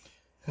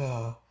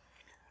 Alright.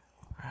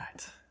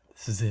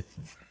 This is it.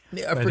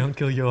 Yeah, If I don't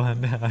kill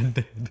Johan now, I'm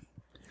dead.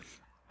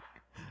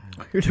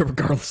 You're dead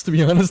regardless, to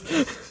be honest.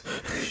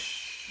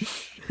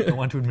 I don't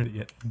want to admit it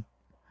yet.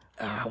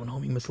 Ah, one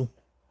homing missile.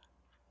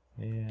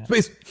 Yeah.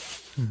 Space.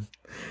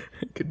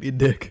 Could be a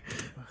dick.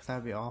 That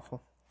would be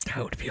awful.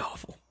 That would be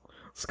awful.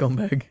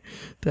 Scumbag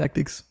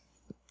tactics.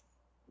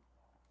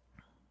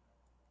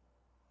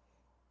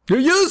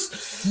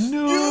 Yes!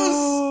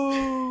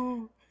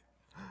 No!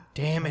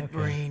 Damn it,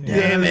 brain.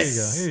 Damn it.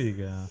 Here you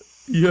go.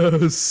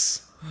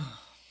 Yes.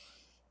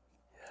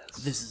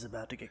 This is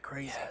about to get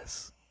crazy.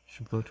 Yes.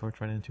 Should blow torch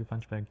right into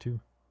punchbag too.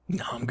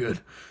 No, I'm good.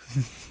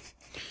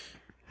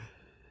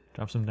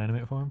 Drop some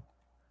dynamite for him.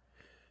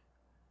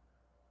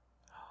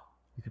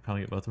 You could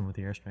probably get both of them with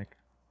the airstrike.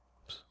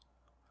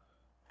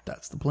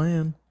 That's the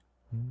plan.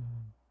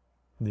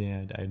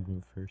 Yeah, I'd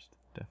move first,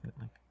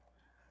 definitely.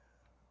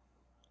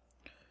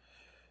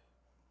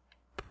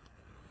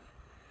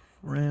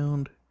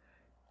 Round.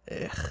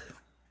 Ugh.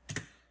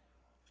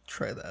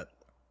 Try that.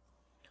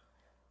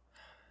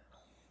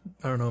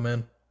 I don't know,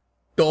 man.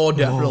 Oh,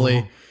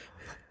 definitely.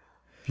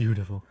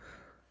 Beautiful.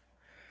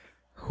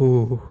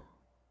 Ooh.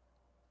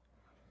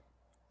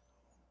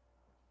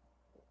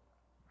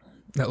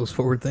 That was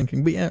forward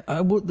thinking. But yeah,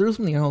 there's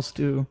something else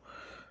too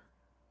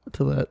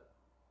to that.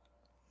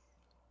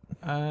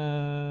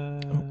 I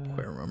don't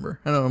quite remember.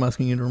 I know I'm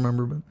asking you to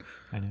remember, but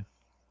I know.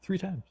 3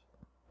 times.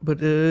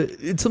 but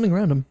it's something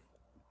random.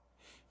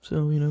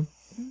 So, you know,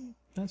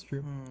 That's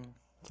true.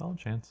 Solid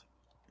chance.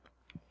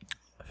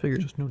 I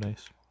figured Just no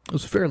dice. it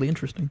was fairly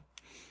interesting.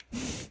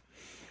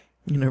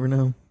 You never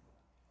know.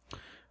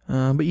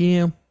 But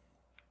yeah,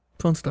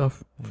 fun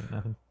stuff. I got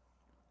nothing.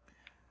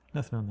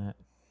 Nothing on that.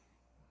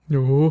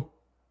 No.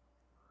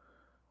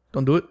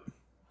 Don't do it.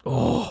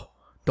 Oh,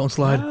 don't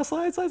slide. Ah,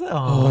 slide.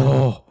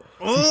 Oh,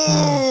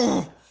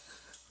 Oh!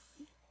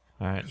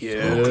 Alright.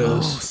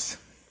 yes.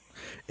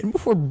 And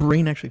before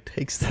Brain actually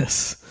takes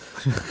this,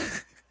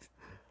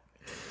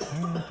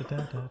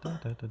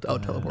 oh,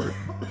 teleport.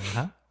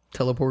 Huh?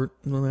 Teleport,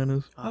 what that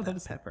is. Oh, that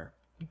is pepper.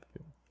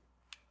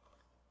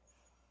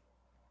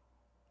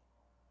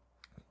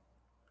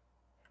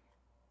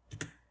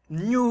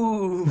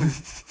 No.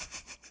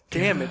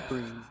 Damn it,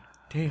 Breen.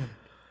 Damn.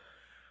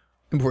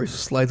 And before he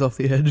slides off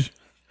the edge.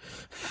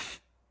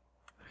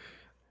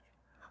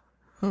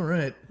 All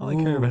right. All I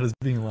care about is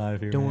being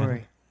alive here. Don't man.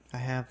 worry. I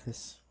have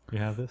this. You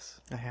have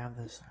this? I have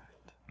this.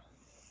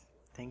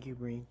 Thank you,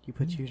 Breen. You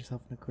put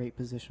yourself in a great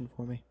position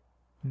for me.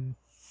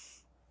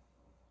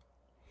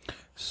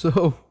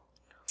 So,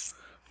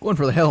 going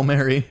for the Hail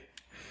Mary.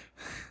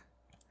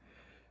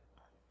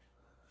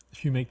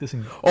 If you make this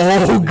in...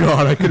 Oh,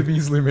 God, I could have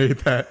easily made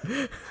that.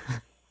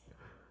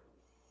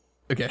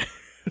 Okay.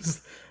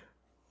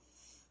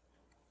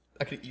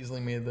 I could have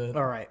easily made that.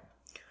 All right.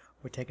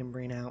 We're taking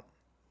Breen out.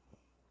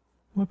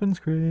 Weapons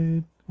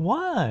crate.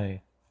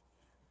 Why?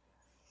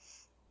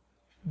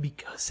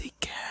 Because he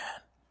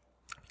can.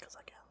 Because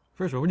I can.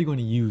 First of all, what are you going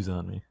to use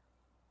on me?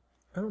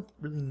 I don't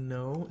really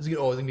know. Is he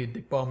gonna, is he gonna be a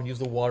dick bomb and use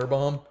the water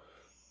bomb?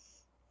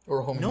 Or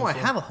a homing No, missile?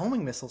 I have a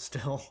homing missile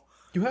still.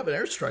 You have an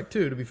airstrike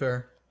too, to be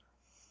fair.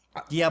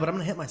 Yeah, but I'm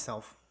going to hit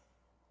myself.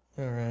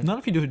 Alright. Not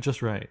if you do it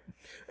just right.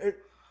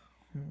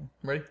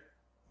 Ready?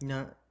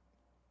 No.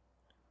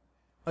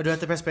 Oh, do I have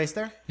to press space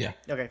there? Yeah.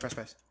 Okay, press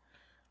space.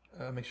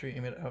 Make sure you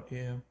aim it out,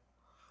 yeah.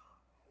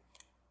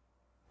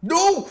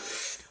 No!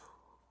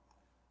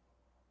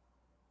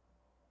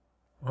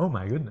 Oh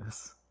my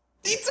goodness.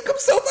 He took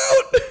himself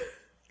out!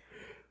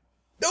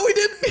 No, he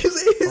didn't!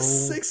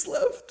 He's 6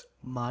 left.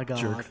 My God.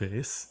 Jerk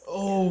face.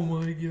 Oh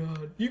my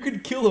god. You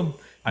could kill him.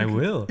 I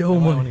will. Oh I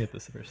my- want to get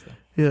this first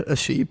though. Yeah, a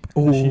sheep.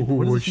 Oh, Sheep.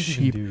 What does a a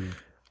sheep even do?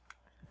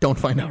 Don't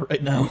find out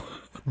right now.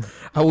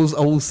 I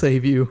will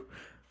save you.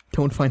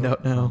 Don't find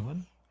out now.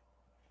 One.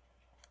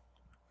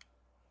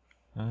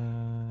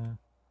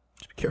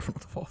 Just be careful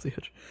not to fall off the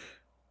edge.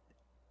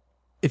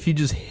 If you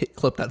just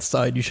clip that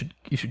side, you should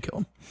kill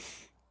him.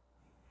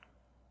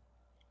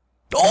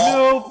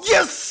 Oh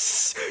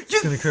yes!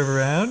 It's gonna curve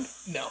around.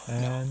 No.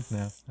 And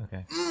no.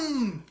 Okay.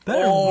 Mm.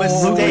 Better.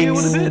 Mistakes.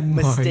 What a bit.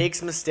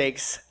 my-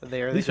 Mistakes.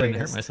 They are At the least I didn't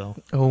hurt greatest. myself.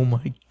 Oh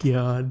my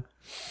god.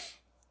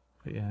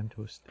 But yeah, I'm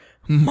toast.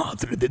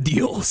 Madre de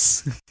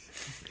Dios.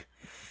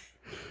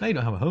 Now you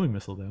don't have a homing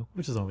missile though,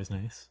 which is always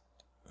nice.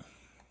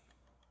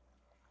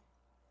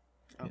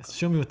 Yes.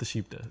 Show me what the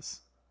sheep does.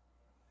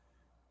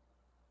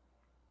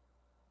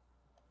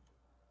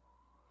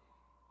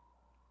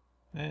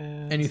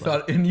 And you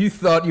slide.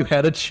 thought you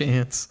had a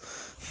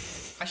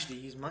chance. I should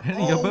have used my. You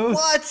got both.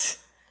 What?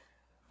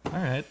 All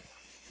right.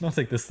 I'll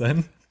take this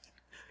then.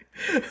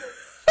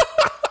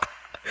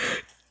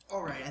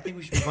 All right, I think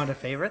we should move on to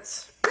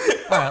favorites.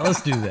 All right,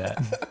 let's do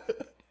that.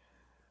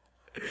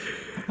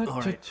 All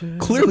right.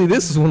 Clearly,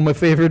 this is one of my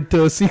favorite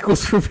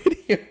sequels for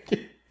video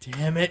games.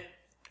 Damn it.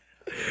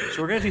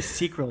 So we're gonna do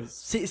sequels.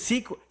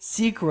 Sequels.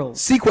 Sequels?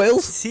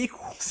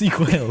 Sequel.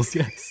 Sequels,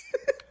 yes.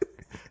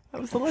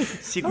 That was the like. I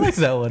Sequels. like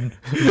that one.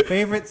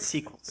 Favorite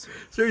sequels.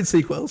 Certain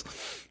sequels.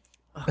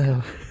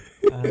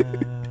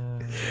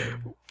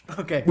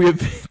 Okay. We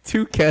have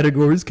 2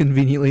 categories,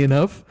 conveniently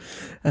enough.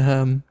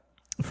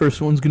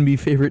 First one's going to be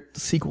favorite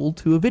sequel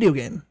to a video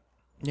game.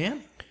 Yeah.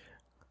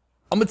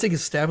 I'm going to take a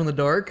stab in the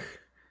dark.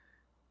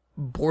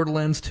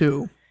 Borderlands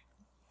 2.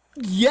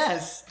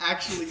 Yes,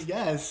 actually,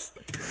 yes.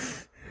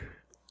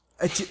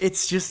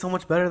 It's just so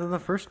much better than the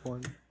first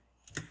one,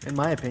 in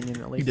my opinion,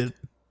 at You least. did it.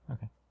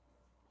 Okay.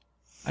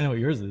 I know what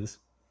yours is.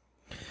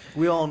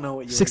 We all know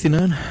what you.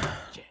 69.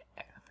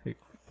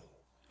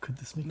 Could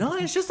this make No,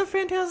 it's just a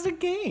fantastic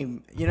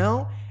game, you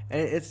know?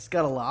 And it's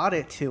got a lot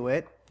to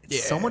it.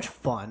 It's so Yeah. much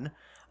fun.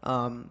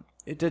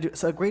 It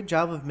did a great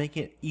job of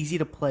making it easy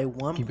to play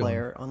one Keep going.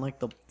 player, unlike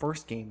the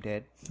first game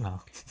did. Oh.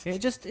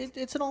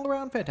 It's an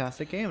all-around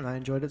fantastic game, and I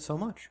enjoyed it so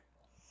much.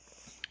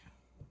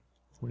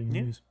 What do you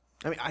Yeah. use?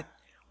 I mean,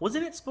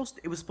 wasn't it supposed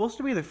to, it was supposed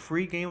to be the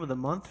free game of the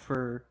month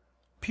for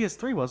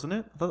PS3, wasn't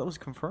it? I thought that was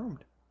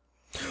confirmed.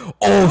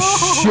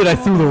 Oh, shit, I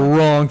threw the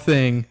wrong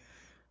thing.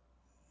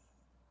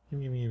 Give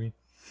me.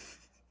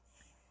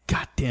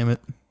 God damn it.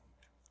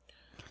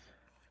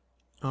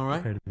 All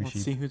right, Prepared to be let's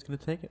sheep. see who's gonna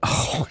take it.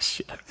 Oh,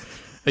 shit.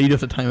 You do have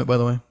to time it, by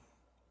the way.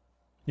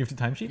 You have to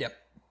time sheet? Yep.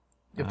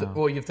 You have Oh. to,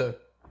 well, you have to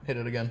hit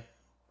it again.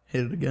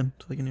 Hit it again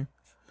so they can hear.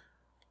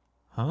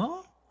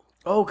 Huh?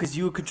 Oh, because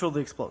you control the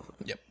explosive.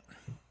 Yep.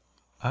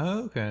 Oh,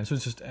 okay. So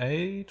it's just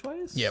A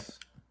twice? Yep.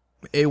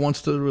 A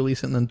wants to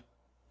release it and then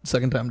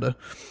second time to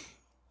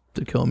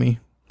kill me.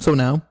 So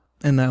now,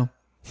 and now.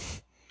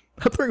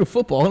 I'm throwing a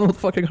football. I don't know what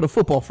the fuck I got a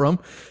football from.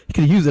 You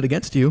can use it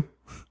against you.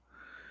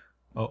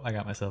 Oh, I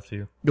got myself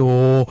too.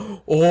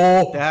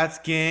 Oh. That's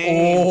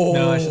game. Oh.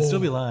 No, I should still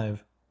be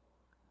live.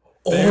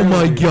 Oh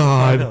my Barely.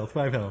 god.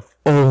 5 health.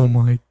 Oh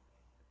my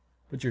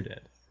But you're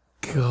dead.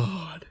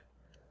 god.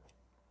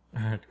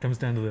 Alright, comes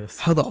down to this.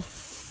 How the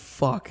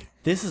fuck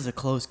This is a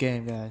close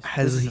game, guys.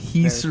 has This is a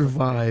he very close game.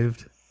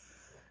 survived?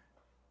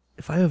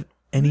 If I have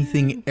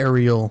anything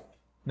aerial.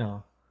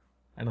 No.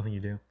 I don't think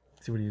you do.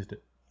 See what he used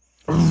it.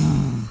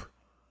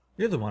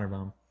 You have the water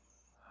bomb.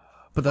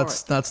 But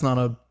that's not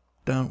a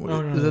downward.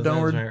 Oh, no, Is it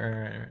downward?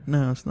 Right.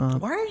 No, it's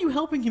not. Why are you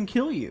helping him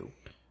kill you?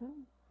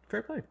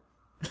 Fair play.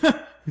 All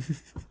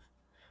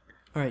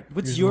right,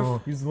 what's Use your them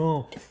all. Use them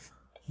all.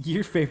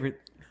 your favorite?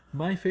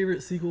 My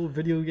favorite sequel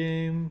video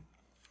game.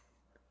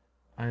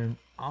 I'm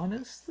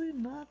honestly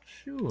not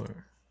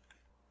sure.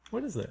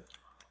 What is it?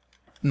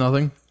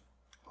 Nothing.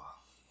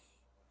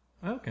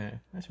 Okay,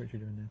 I see what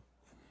you're doing now.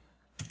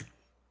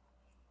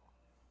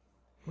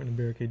 We're gonna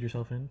barricade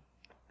yourself in.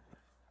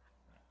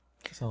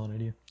 Solid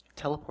idea.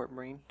 Teleport,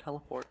 Marine.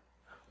 Teleport.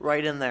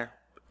 Right in there.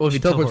 Well, if you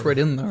Teleport. teleport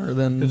right in there,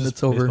 then Just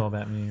it's over. baseball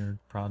bat me or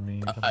prod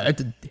me. Or something. I have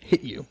to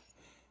hit you.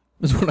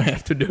 Is what I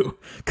have to do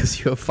because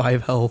you have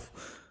 5 health.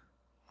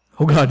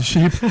 Oh God,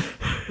 sheep!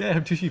 Yeah, I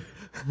have 2 sheep.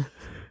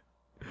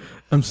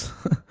 Just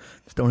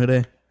don't hit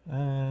A.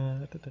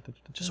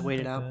 Just wait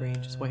it out,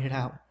 Marine. Just wait it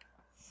out.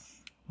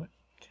 What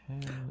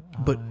can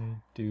But I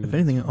do? If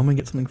anything, I'm gonna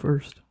get something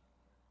first.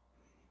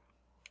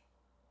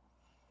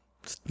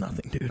 It's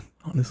nothing, dude.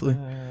 Honestly.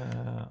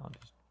 I'll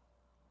just...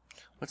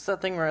 What's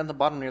that thing right at the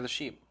bottom near the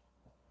sheep?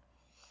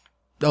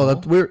 Oh,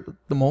 that's weird.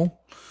 The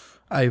mole.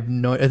 I have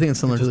no. I think it's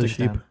similar to the just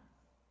sheep. down.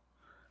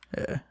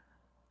 Yeah.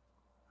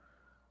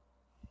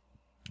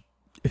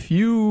 If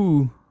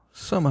you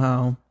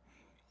somehow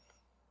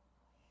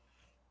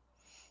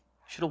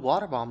Should have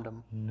water bombed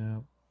him.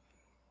 No.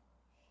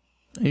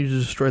 you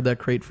just destroyed that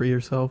crate for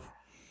yourself.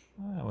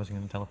 I wasn't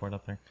gonna teleport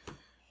up there.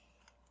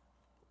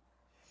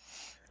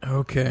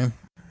 Okay.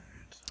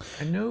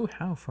 I know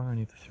how far I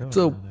need to throw it.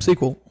 So out of there.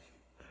 sequel.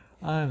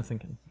 I'm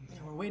thinking. Yeah,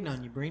 we're waiting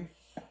on you, Breen.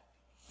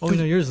 Oh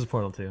no, yours is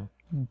Portal 2.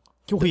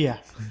 Oh yeah.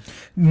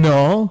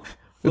 No.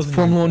 It's Wasn't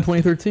Formula like 1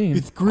 2013.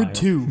 It's Grid Fire.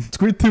 2. It's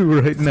Grid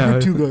 2 right now.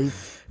 Grid 2,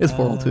 guys. It's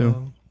Portal 2.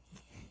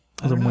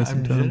 I don't I'm know, wasting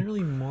I'm time.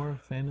 generally more a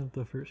fan of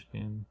the first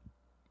game.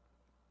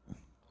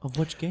 Of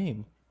which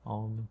game?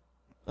 All of them.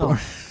 Oh.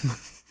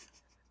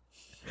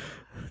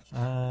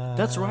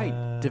 That's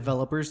right,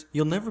 developers.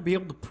 You'll never be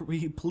able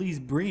to please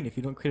Breen if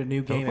you don't create a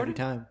new game every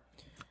time.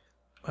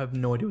 I have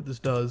no idea what this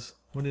does.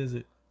 What is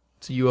it?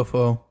 It's a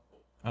UFO.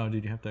 Oh,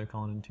 dude, you have to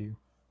call it into you.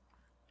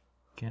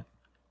 Can't.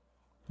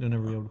 You'll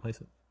never be able to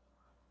place it.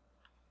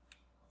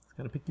 It's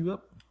gotta pick you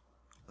up.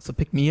 It's a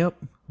pick me up.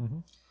 Mm-hmm.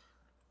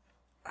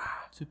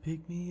 To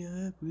pick me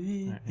up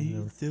with Alright,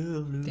 hand it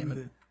over. Damn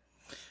it.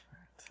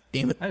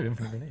 Damn it. I have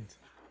infinite grenades.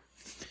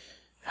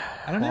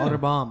 I don't know. Water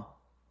bomb.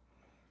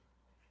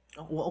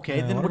 Oh, well,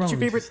 okay, then Water what's your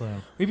bomb would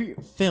be favorite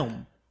slow.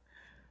 film?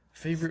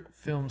 Favorite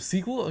film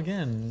sequel?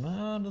 Again,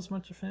 not as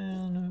much a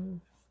fan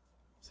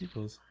of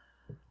sequels.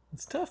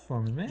 It's tough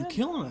for me, man. You're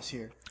killing us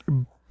here.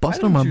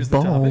 Busting don't my choose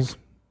the topic.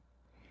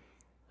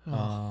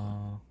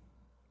 balls.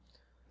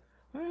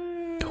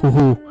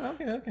 Ooh.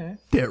 Okay.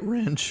 That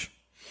wrench.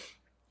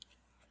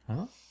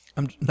 Huh?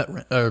 I'm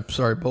that.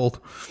 Sorry, Bolt.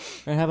 All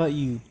right, how about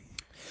you?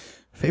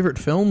 Favorite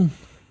film?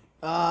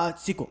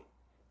 Sequel.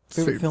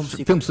 Favorite film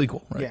sequel. Film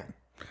sequel, right? Yeah.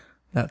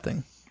 That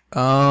thing.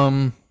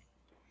 I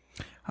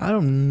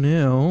don't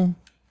know.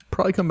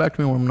 Probably come back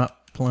to me when I'm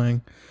not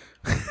playing.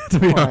 To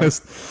be Alright.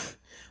 honest.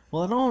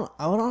 Well,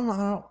 I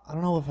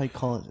don't know if I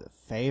call it a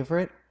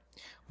favorite,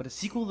 but a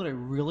sequel that I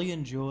really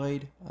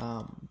enjoyed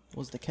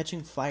was the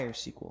Catching Fire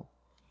sequel.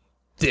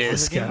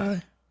 This Again?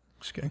 guy.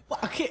 Just kidding. Well,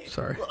 okay.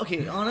 Sorry.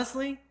 Okay,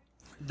 honestly,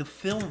 the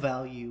film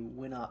value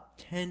went up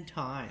 10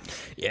 times.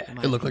 Yeah, in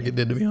my it looked like it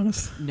opinion. did, to be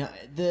honest. No,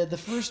 the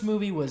first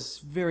movie was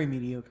very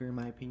mediocre in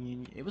my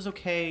opinion. It was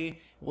okay. It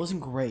wasn't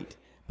great,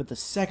 but the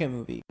second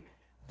movie,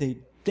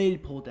 they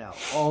pulled out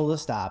all the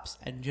stops,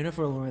 and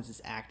Jennifer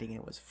Lawrence's acting,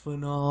 it was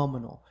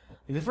phenomenal.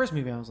 Like the first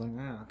movie, I was like,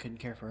 I couldn't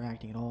care for her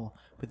acting at all.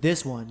 But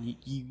this one,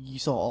 you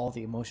saw all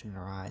the emotion in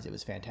her eyes. It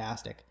was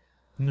fantastic.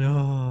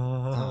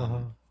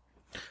 No.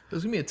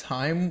 There's going to be a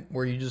time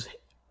where you just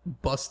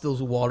bust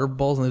those water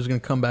balls and they're just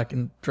going to come back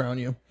and drown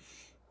you.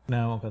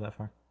 No, I won't go that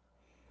far.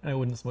 I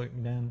wouldn't sweep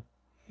me down.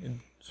 It'd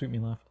sweep me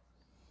left.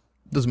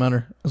 Doesn't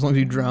matter. As long as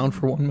you drown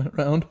for 1 minute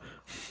round.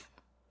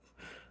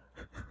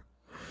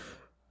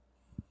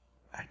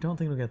 I don't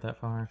think it'll get that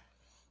far.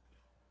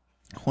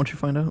 Why don't you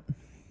find out?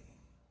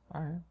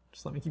 Alright,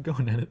 just let me keep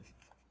going at it.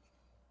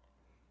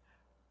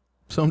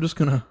 So I'm just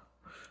going to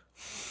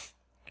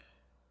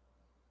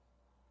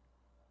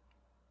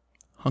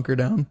hunker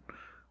down.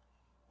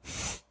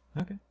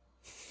 Okay.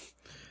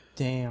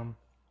 Damn.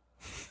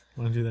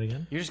 Want to do that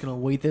again? You're just gonna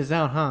wait this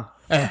out,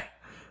 huh?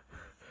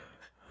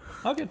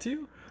 I'll get to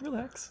you.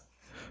 Relax.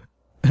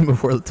 And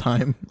before the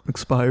time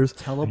expires.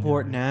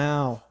 Teleport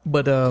now.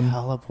 But,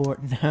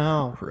 Teleport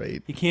now.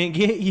 great. He can't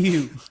get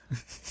you.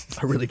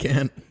 I really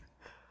can't.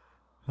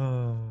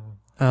 Uh,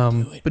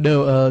 But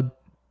no,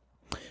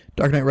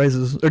 Dark Knight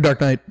Rises, or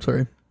Dark Knight,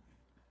 sorry.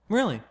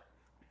 Really?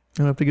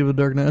 I have to give it a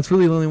Dark Knight. That's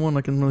really the only one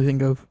I can really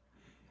think of.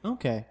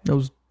 Okay. That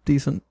was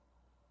decent.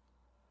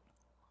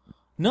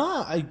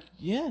 No, a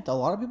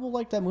lot of people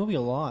like that movie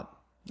a lot.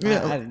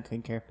 Yeah. I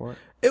couldn't care for it.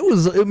 It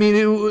was, I mean,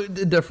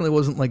 it definitely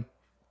wasn't like,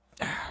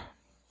 you're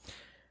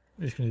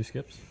just gonna do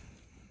skips.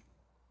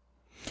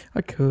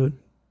 I could.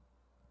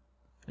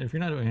 If you're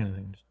not doing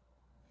anything, just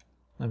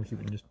let me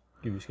keep it. Just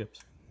give you skips.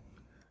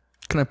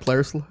 Can I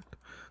player select?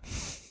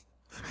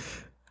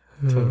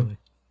 Totally.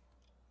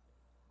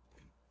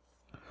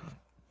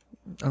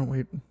 I don't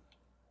wait.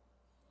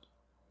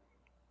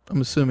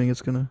 I'm assuming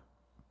it's gonna.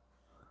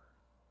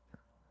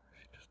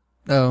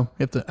 Oh, you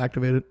have to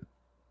activate it.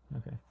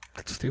 Okay.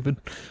 That's stupid.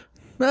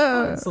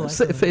 select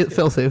them.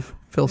 Fail safe.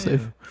 Fail Yeah.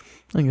 safe.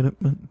 I get it.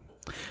 But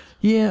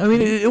yeah, I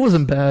mean, it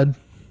wasn't bad.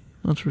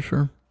 That's for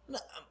sure.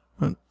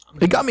 But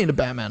it got me into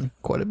Batman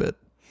quite a bit.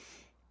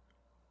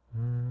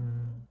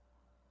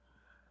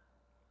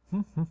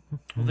 Well,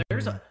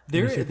 there's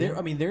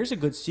a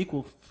good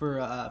sequel for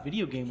a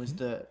video game. Was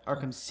the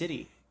Arkham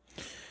City?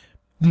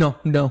 No,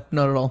 not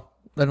at all.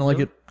 I don't like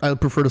it. I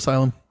preferred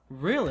Asylum.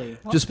 Really?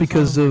 Just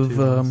because Asylum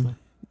of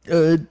too,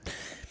 honestly.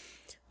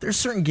 there's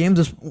certain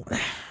games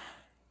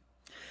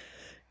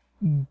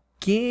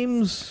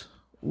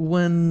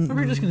when If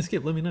you're just gonna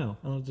skip, let me know.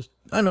 I'll just.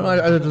 I don't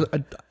know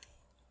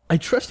I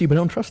trust you, but I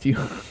don't trust you.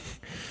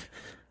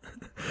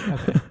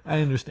 Okay,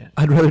 I understand.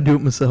 I'd rather do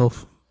it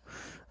myself.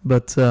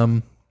 But I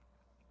don't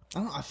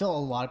know. I feel a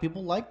lot of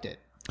people liked it.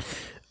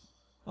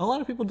 A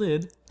lot of people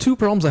did. two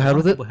problems I A had lot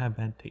with of it. people have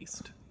bad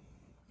taste.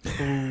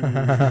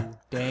 Damn.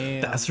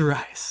 That's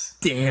rice.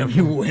 Damn,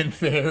 you went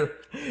there.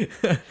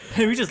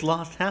 Hey, we just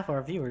lost half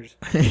our viewers.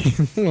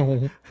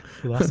 You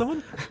lost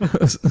someone?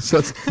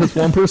 So that's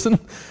one person.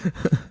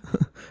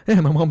 Yeah,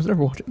 my mom's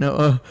never watching.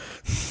 No,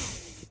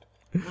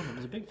 My mom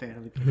was a big fan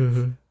of it.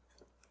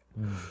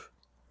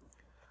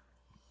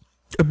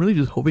 I'm really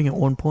just hoping at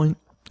one point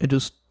it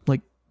just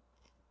like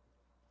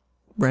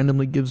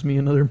randomly gives me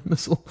another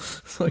missile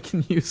so I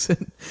can use it.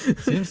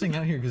 It's interesting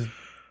out here because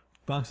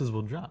boxes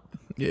will drop.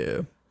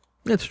 Yeah,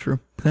 that's true.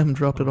 I haven't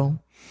dropped at all.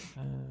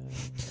 Uh,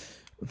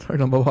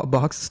 Talking about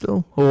boxes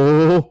still.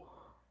 Oh,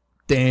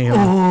 damn.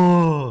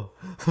 oh!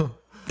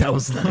 That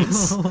was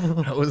nice.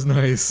 That was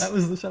nice. That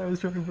was the shot I was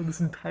trying for this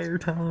entire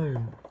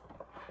time.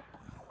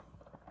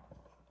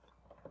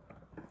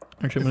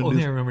 Actually, If I'm only I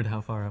gonna remembered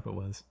how far up it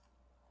was.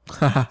 do.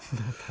 That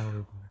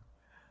power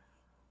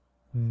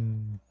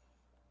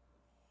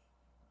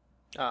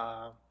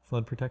bar.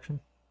 Flood protection?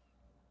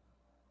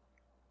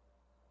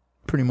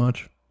 Pretty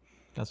much.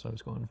 That's what I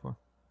was going for.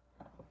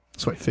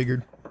 That's what I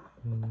figured.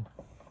 Mm.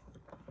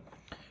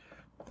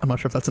 I'm not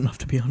sure if that's enough,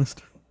 to be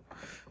honest.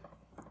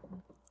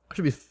 I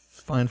should be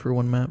fine for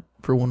one map,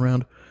 for one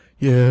round.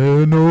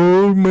 Yeah,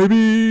 no,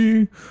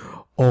 maybe.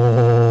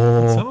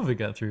 Oh. Some of it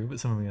got through, but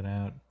some of it got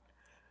out.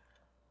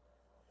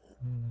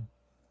 Mm.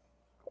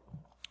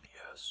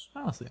 Yes.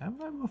 Honestly,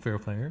 I'm a fair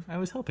player. I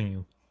was helping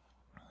you.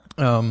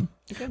 But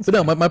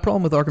no, my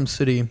problem with Arkham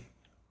City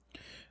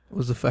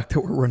was the fact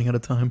that we're running out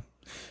of time.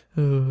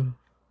 I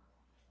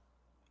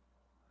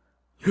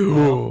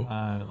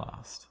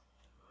lost.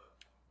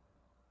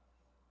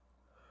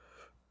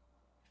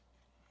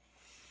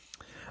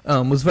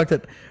 Was the fact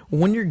that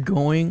when you're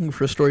going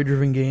for a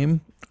story-driven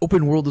game,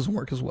 open world doesn't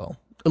work as well.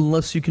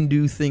 Unless you can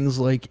do things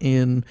like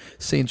in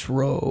Saints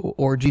Row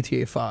or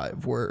GTA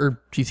 5,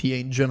 or GTA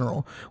in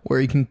general,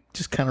 where you can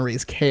just kind of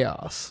raise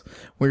chaos.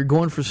 Where you're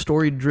going for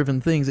story-driven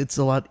things, it's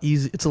a lot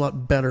it's a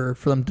lot better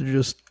for them to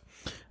just,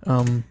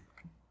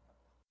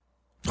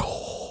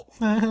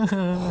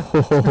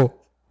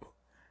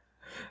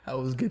 that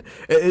was good.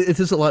 It's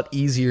just a lot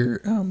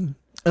easier. And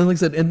like I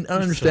said, and I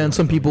understand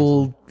some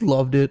people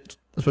loved it,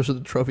 especially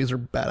the trophies are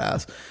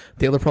badass.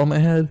 The other problem I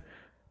had.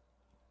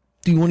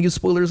 Do you want to give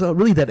spoilers out?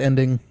 Really, that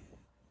ending.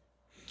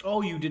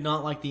 Oh, you did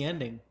not like the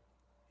ending.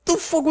 The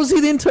fuck was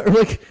he the entire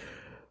like?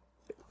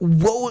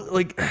 What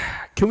like?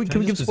 Can we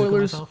give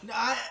spoilers?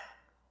 I,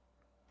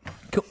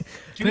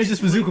 Can I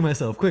just bazooka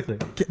myself quickly?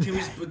 Can we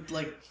just put,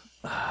 like?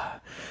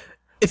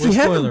 If We're you spoilering.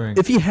 haven't,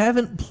 if you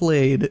haven't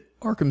played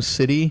Arkham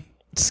City,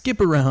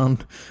 skip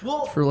around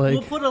Well, for like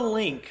we'll put a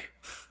link.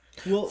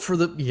 We'll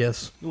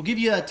we'll give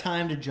you a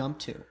time to jump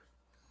to.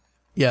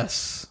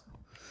 yes.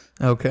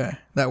 Okay,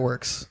 that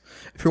works.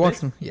 If you're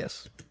watching,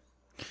 yes.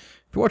 If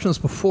you're watching this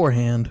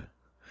beforehand,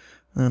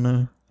 then I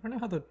don't know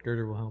how the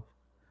girder will help.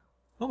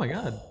 Oh my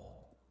god.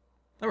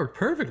 That worked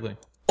perfectly.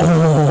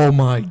 oh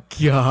my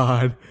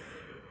god,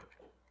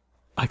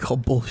 I call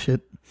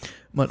bullshit.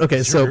 But okay,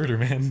 It's so your girder,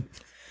 man.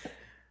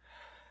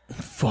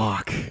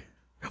 fuck.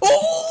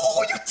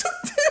 Oh, you took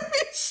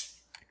damage.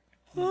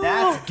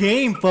 That's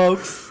game,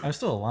 folks. I'm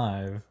still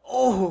alive.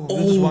 Oh,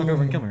 You'll just walk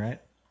over and kill me, right?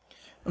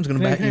 I'm just gonna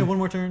Can I back have you. one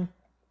more turn?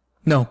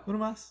 No, Uno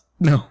más?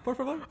 no, Por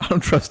favor? I don't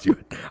trust you.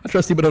 I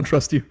trust you, but I don't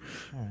trust you.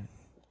 Alright.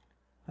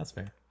 That's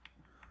fair.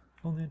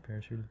 Only had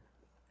parachuted.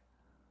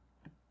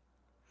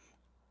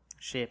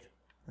 shit.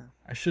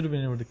 I should have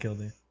been able to kill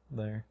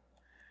there.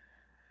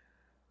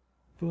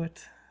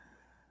 But,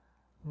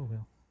 oh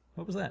well.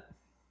 What was that?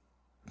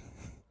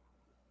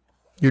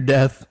 Your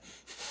death,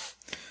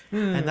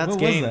 And that's what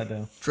game. was that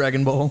though?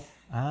 Dragon Ball.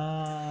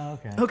 Ah,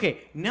 okay. Okay,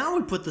 now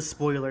we put the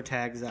spoiler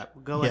tags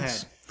up. Go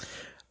Yes. ahead.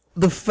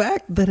 The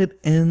fact that it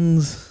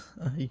ends,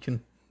 you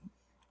can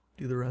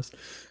do the rest.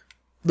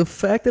 The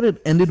fact that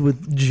it ended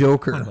with One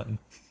Joker. button.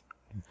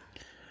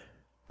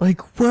 Like,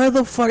 where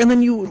the fuck? And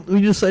then you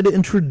decide to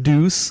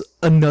introduce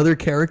another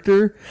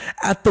character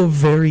at the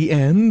very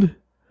end?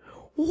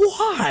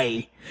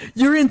 Why?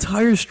 Your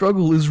entire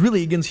struggle is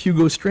really against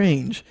Hugo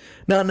Strange,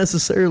 not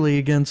necessarily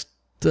against.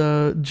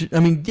 I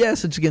mean,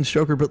 yes, it's against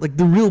Joker, but like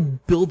the real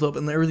build-up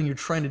and everything you're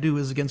trying to do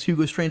is against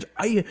Hugo Strange.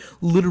 I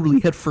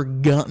literally had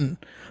forgotten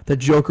that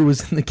Joker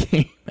was in the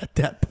game at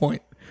that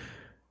point,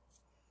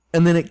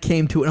 and then it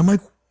came to it. I'm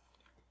like,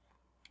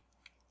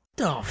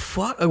 the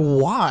fuck?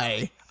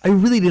 Why? I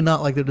really did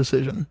not like the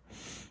decision.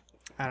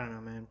 I don't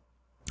know, man.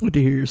 Good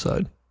to hear your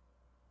side.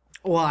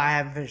 Well, I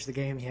haven't finished the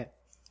game yet.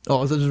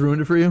 Oh, has that just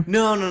ruined it for you?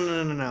 No.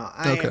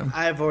 Okay.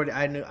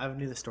 I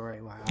knew the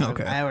story. Wow.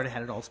 Okay. I already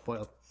had it all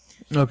spoiled.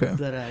 Okay.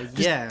 But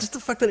Yeah. Just the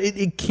fact that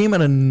it came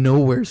out of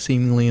nowhere,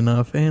 seemingly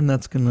enough, and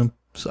that's gonna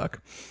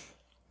suck.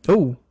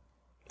 Oh,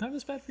 Not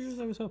as bad for you as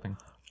I was hoping.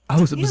 I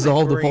was Damn it,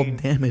 absolved of all brain.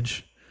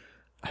 damage.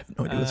 I have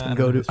no idea what it's I gonna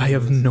don't go know to. what I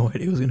have it is. no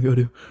idea what it's gonna go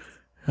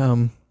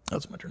to.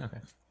 That's my turn. Okay.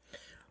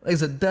 Like I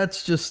said,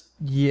 that's just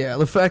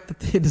the fact that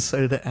they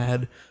decided to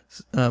add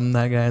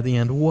that guy at the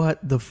end. What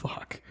the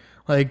fuck?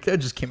 Like that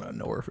just came out of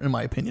nowhere, in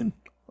my opinion.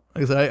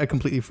 Like I said, I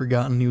completely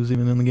forgotten he was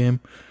even in the game.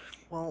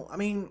 well, I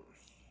mean,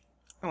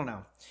 I don't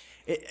know.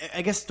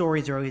 I guess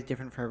stories are always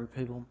different for every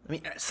people. I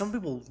mean, some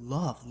people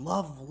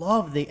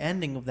love the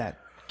ending of that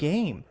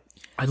game.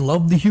 I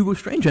love the Hugo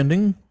Strange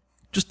ending.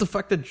 Just the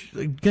fact that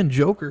again,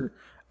 Joker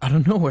out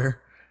of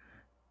nowhere.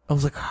 I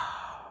was like,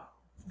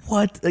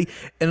 what? Like,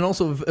 and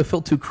also it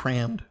felt too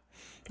crammed.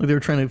 Like they were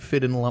trying to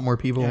fit in a lot more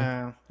people.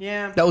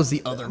 Yeah. That was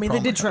the other. I mean, they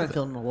problem did try had to with it.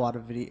 fill in a lot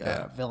of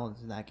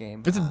villains in that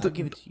game. It's a- I'll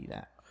give it to you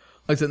that.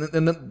 Like I said,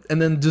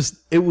 and then just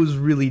it was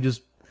really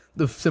just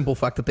the simple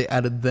fact that they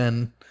added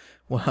then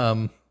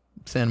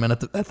Sandman at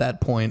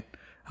that point.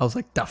 I was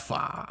like,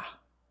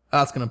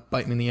 that's gonna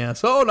bite me in the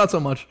ass. Oh, not so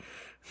much.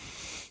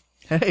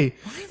 Hey,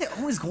 Why are they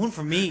always going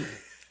for me?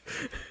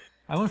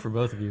 I went for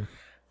both of you.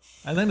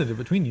 I landed it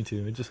between you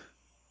two. It just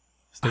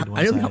stayed to one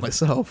I nearly side. got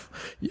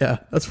myself. Yeah,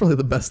 that's probably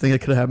the best thing that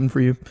could have happened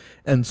for you.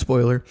 And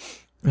spoiler,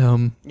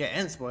 Yeah,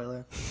 and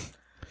spoiler.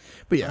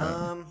 but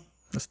yeah,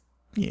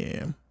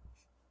 yeah.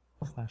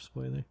 Slash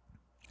spoiler.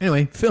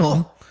 Anyway,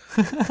 film.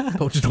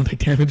 Just don't take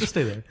damage. Just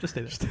stay there. Just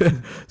stay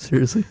there.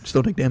 Seriously, just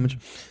don't take damage.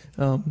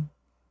 So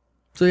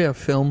yeah,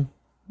 film.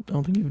 I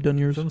don't think you've done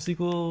yours. Film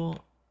sequel.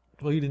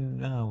 Well, you didn't.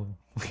 No,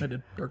 I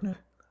did. Dark Knight.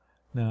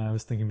 no, I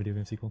was thinking video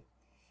game sequel.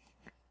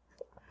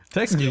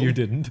 Technically, Still. you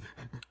didn't.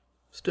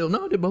 Still,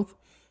 no, I did both.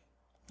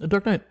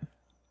 Dark Knight.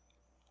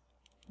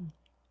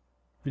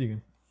 Video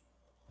game.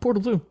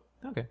 Portal 2.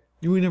 Okay.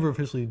 We never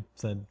officially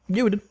said.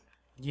 Yeah, we did.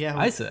 Yeah,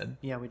 I said.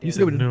 Yeah, we did. You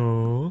said we did.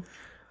 no.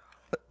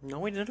 No,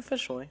 we did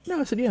officially. No,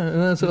 I said yeah,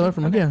 and I said that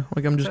from like, yeah,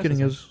 like I'm just That's kidding.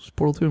 the As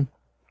Portal 2.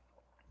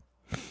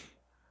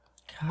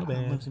 God, bad.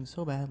 I'm losing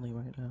so badly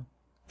right now.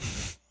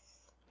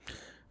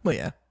 But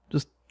yeah,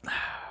 just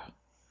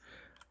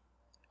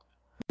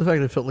the fact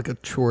that it felt like a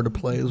chore to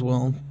play as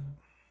well.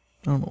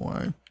 I don't know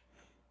why.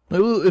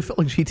 It felt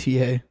like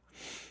GTA,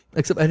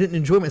 except I didn't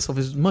enjoy myself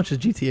as much as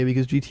GTA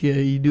because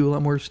GTA you do a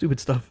lot more stupid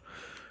stuff.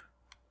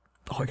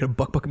 Oh, I got a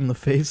buck him in the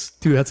face,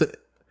 dude. That's it.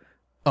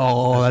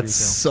 Oh, That that should be a kill.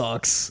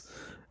 sucks.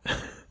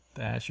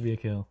 That should be a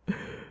kill.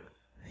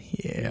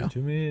 Yeah. To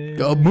me.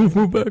 Go move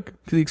back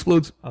because he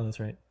explodes. Oh, that's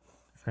right.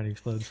 I forgot he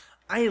explodes.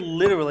 I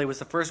literally was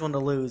the first one to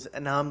lose,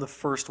 and now I'm the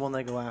first one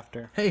they go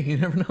after. Hey, you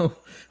never know.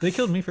 They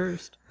killed me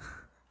first.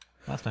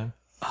 Last time.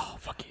 Oh,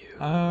 fuck you.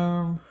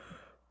 I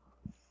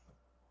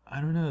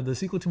don't know. The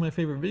sequel to my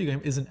favorite video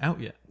game isn't out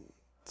yet,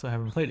 so I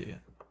haven't played it yet.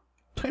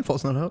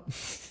 Titanfall's not out.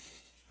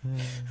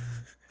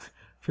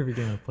 Favorite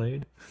game I've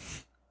played.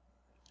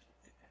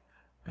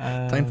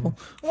 Titanfall.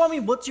 Well, I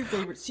mean, what's your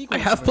favorite sequel? I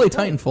have played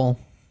Titanfall.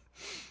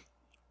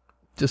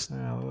 Just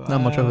not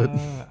much of it.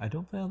 I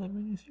don't play all that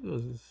many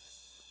sequels.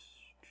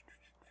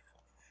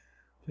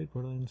 Played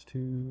Borderlands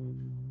 2.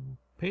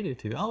 Payday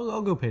 2.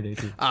 I'll go Payday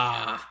 2.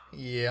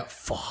 Yeah.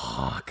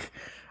 Fuck.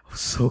 I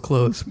was so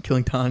close from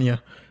killing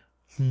Tanya.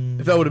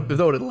 If that would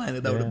have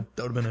landed, that would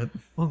have been it.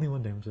 Only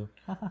one damage though.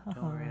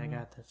 Don't worry, I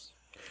got this.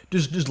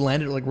 Just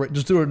land it like right.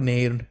 Just do a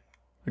nade.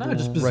 Like, No,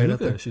 just right bazooka at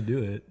there. should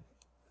do it.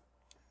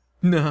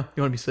 Nah,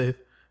 you want to be safe.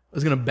 I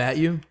was gonna bat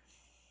you.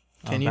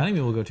 Can you? Batting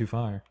me will go too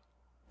far.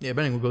 Yeah,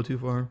 batting will go too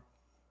far.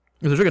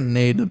 If there's like a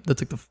nade,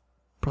 that's like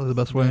probably the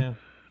best way. Yeah.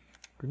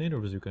 Grenade or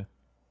bazooka?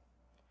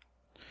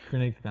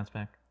 Grenade can bounce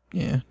back.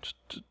 Yeah,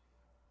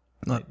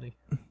 not Slightly.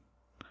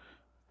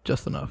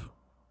 just enough.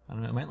 I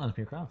don't know. It might launch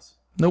me across.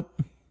 Nope.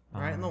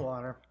 Right in the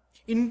water.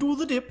 Into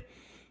the dip.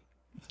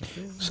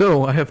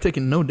 So I have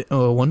taken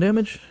one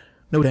damage,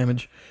 no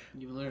damage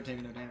You've literally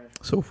taken no damage.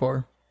 so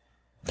far.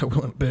 I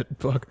will in a bit.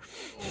 Fuck.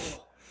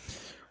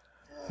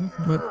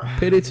 But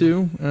Payday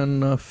 2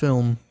 and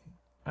film.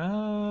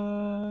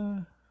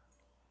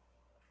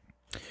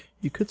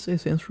 You could say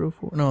Saints Row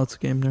 4. No, it's a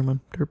game. Never mind.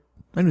 Derp.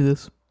 I knew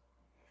this.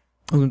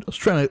 I was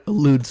trying to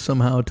allude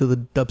somehow to the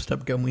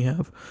dubstep gun we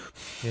have.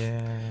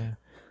 Yeah.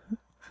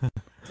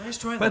 Nice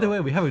try. By the way,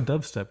 we have a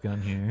dubstep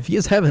gun here. If you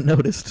guys haven't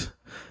noticed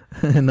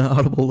in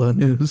Audible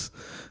News,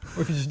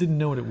 Or if you just didn't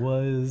know what it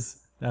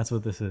was, That's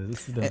what this is.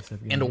 This is the dubstep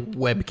And a game.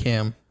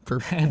 webcam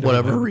for And a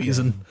whatever webcam.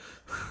 reason.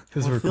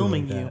 Because We're we're cool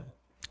filming like you. that.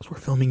 So we're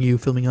filming you,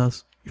 filming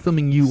us. You're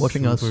filming you,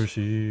 watching us. Super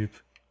sheep.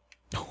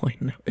 Oh, I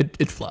know.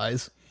 It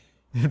flies.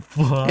 It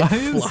flies.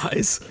 It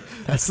flies.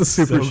 That's the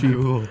super So sheep.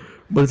 cool.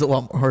 But it's a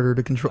lot harder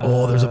to control.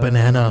 Oh, there's a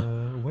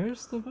banana.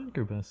 Where's the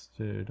bunker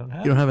buster? Don't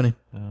have. You don't have any.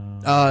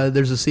 Oh,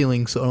 There's a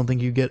ceiling, so I don't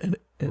think you get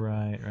it.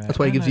 right. That's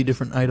why it And gives I you just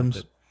different left items.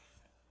 it.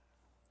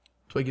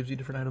 That's why it gives you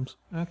different items.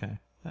 Okay,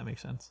 that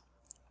makes sense.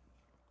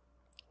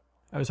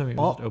 I was hoping it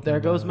was Oh, just open there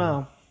goes the-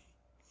 Mo.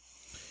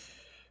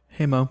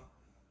 Hey, Mo.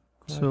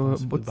 What So,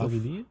 happens what with the Bobby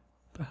B?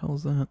 hell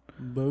is that?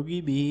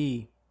 Bogey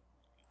B.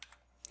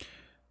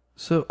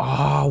 So,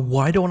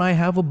 why don't I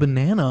have a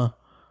banana?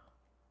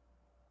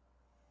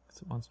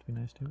 'Cause it wants to be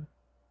nice to it.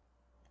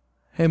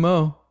 Hey,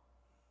 Mo.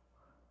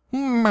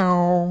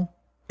 Meow.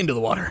 Into the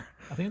water.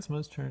 I think it's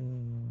Mo's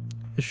turn.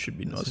 This should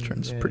be Noah's Soon,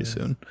 turn yeah. pretty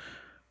soon.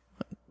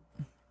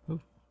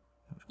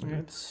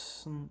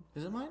 It's,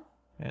 is it mine?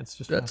 Yeah, it's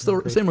just. That's happening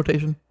the quick. same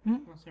rotation. Oh,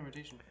 same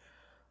rotation.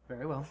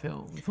 Very well.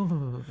 Film.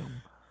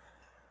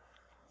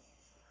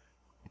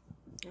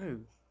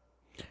 Ooh.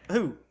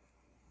 Ooh.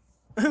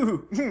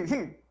 Ooh.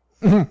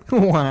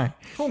 Why?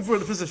 Home for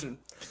the position.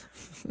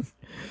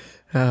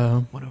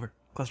 One over.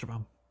 Cluster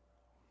bomb.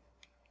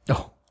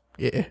 Oh,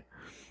 yeah.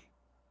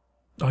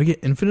 Oh, I get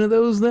infinite of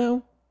those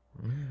now?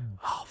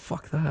 Oh,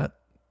 fuck that.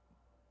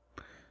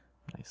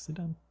 Nicely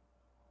done.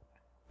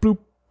 Bloop,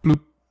 bloop.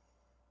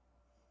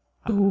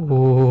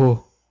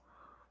 Oh,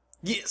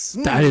 Yes.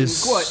 that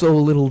is Quite. so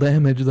little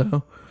damage,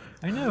 though.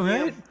 I know,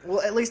 Yeah, right?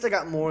 well, at least I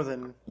got more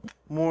than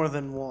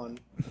one.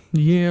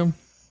 Yeah,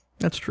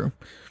 that's true.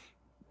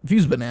 If you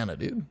use banana,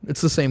 dude,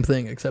 it's the same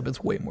thing, except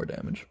it's way more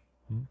damage.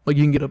 Like,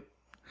 you can get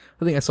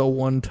I think I saw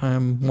one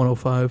time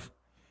 105.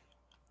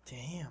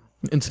 Damn.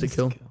 Insta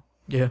kill.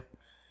 Yeah.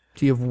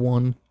 So you have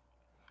one.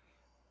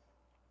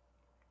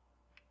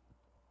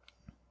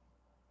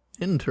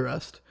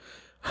 Interest.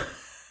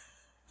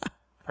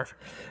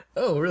 Perfect.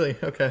 Oh, really?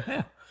 Okay.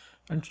 Yeah.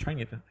 I'm just trying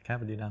to get the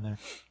cavity down there.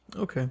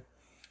 Okay.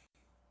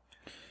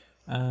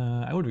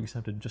 I would have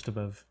accepted just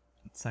above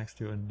Sax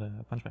 2 and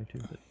Punchback 2,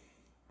 but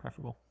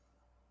preferable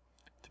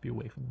to be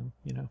away from them,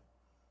 you know.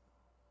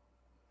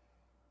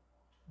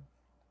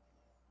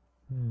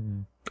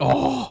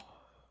 Oh,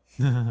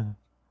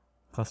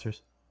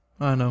 Clusters.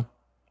 I know.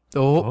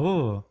 Oh,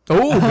 Oh.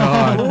 oh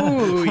God.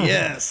 Oh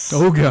yes.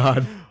 Oh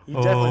God. You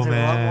definitely Oh, took a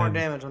lot more man.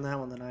 damage on that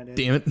one than I did.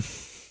 Damn it.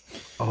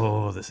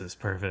 Oh, this is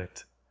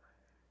perfect.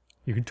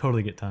 You can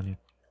totally get Tanya.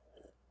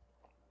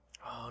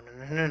 Oh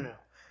no.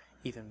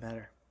 Even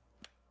better.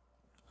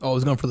 Oh,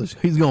 he's going for this.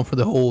 He's going for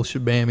the whole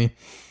shabammy.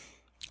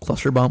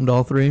 Cluster bombed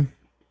all three.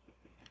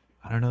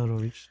 I don't know if it'll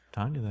reach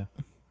Tanya, though.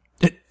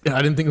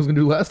 I didn't think it was gonna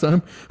do last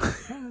time.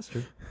 Yeah, that's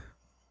true.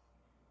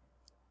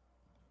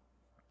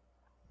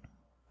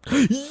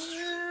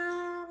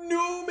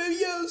 No, maybe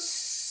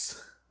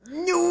yes.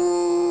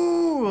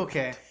 No.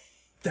 Okay.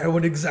 That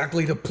went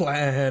exactly to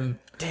plan.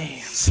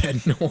 Damn.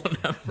 Said no one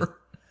ever.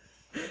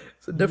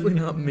 So definitely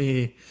not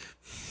me.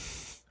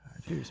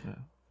 Alright, here's Mo.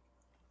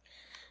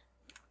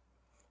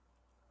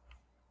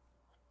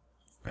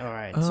 All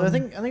right. So I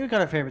think we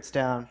got our favorites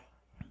down.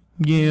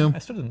 Yeah. I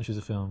still didn't choose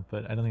a film,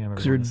 but I don't think I'm ever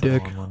 'Cause you're going a to settle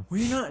dick. on one.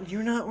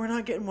 We're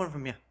not getting one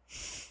from you.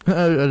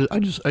 I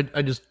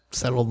just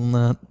settled on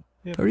that.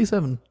 Yep.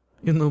 37,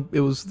 even though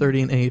it was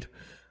 30 and 8.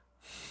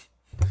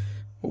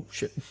 Oh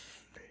shit!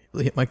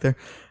 Really hit Mike there.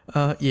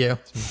 Yeah.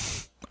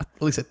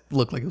 At least it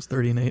looked like it was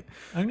 30 and 8.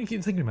 I'm going to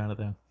keep thinking about it,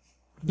 though.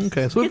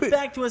 Okay, so if Get it,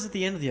 back to us at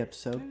the end of the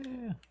episode.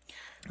 Yeah.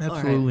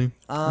 absolutely.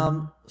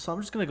 So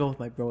I'm just gonna go with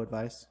my bro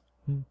advice.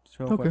 Just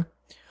real Okay. quick.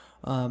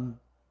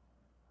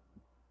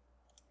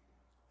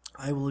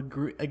 I will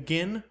agree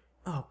again.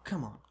 Oh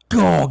come on!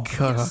 Oh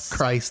God,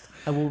 Christ!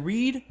 I will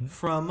read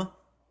from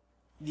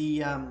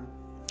the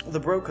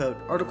bro code,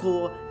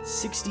 Article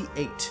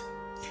 68.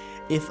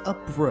 If a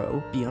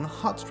bro be on a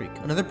hot streak,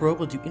 another bro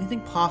will do anything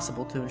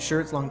possible to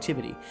ensure its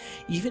longevity,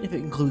 even if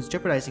it includes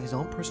jeopardizing his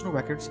own personal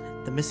records,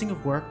 the missing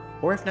of work,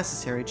 or if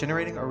necessary,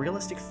 generating a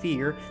realistic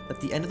fear that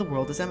the end of the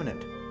world is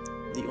imminent.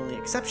 The only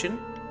exception: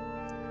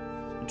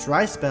 a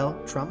dry spell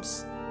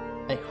trumps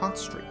a hot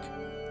streak.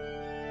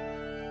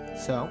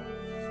 So,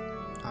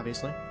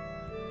 obviously,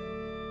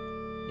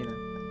 you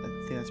know,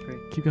 I think that's pretty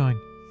Keep going.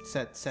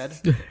 said.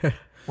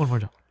 One more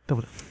job.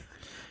 Double it.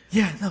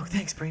 Yeah, no,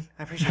 thanks, Breen.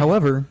 I appreciate it.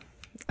 However,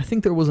 I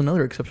think there was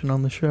another exception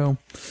on the show.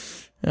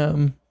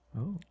 Oh.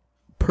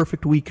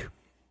 Perfect week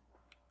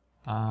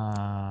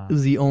Ah.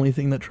 is the only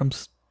thing that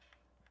trumps.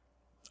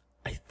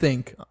 I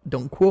think.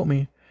 Don't quote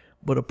me,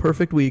 but a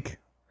perfect week,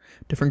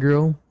 different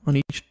girl on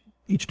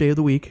each day of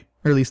the week,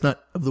 or at least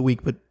not of the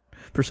week, but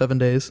for 7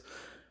 days.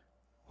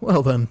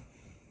 Well then,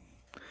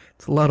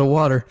 it's a lot of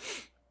water.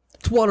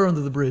 It's water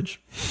under the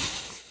bridge.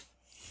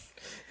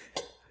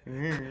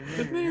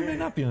 It may or may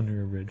not be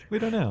under a bridge. We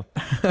don't know.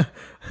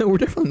 We're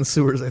definitely in the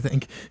sewers, I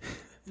think.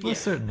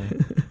 Most certainly.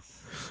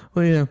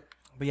 Well, yeah,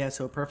 But yeah,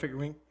 so perfect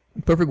ring.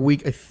 perfect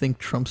week. I think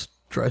trumps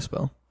dry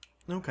spell,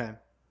 Okay.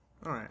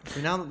 All right.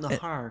 So now the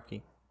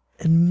hierarchy.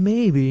 and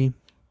maybe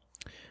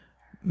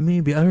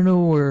Maybe. I don't know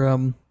where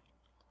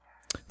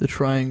the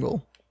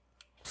triangle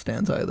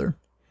stands either.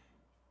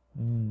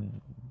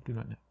 Do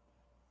not know.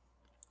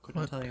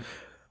 Couldn't tell you.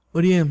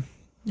 What do you...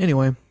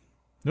 Anyway.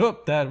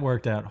 Nope, that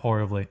worked out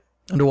horribly.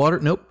 Underwater?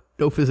 Nope.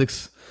 No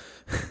physics.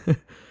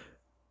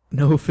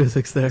 No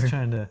physics I was there.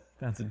 trying to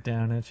bounce it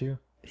down at you.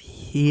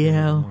 Yeah.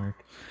 Didn't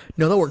work.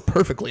 No, that worked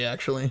perfectly,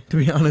 actually, to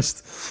be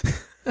honest.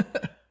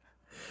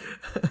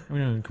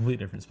 We're in a completely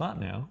different spot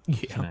now.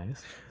 Which is Yeah.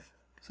 nice.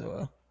 So,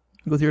 go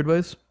with your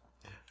advice?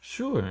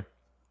 Sure.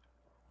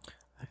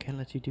 I can't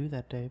let you do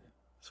that, Dave.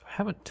 So I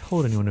haven't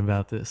told anyone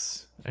about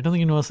this. I don't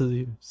think anyone else has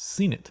even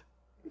seen it.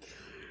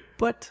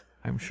 But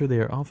I'm sure they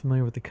are all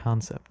familiar with the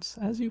concepts,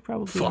 as you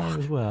probably are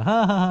as well.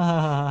 Ha ha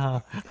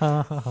ha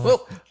ha ha ha ha.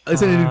 Well, I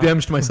said I do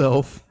damage to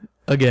myself.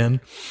 Again.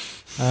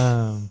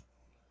 But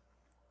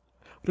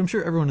I'm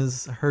sure everyone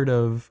has heard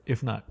of,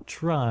 if not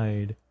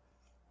tried,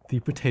 the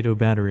potato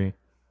battery.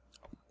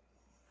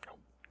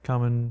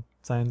 Common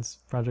science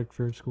project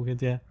for school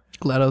kids, yeah.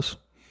 GLaDOS.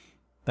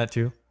 That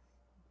too.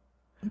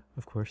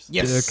 Of course.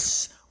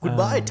 Yes.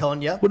 Goodbye,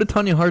 Tanya. What did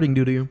Tanya Harding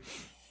do to you?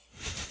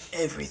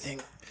 Everything.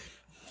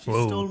 She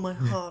Whoa. stole my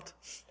heart.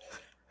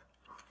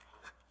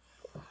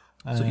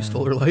 So you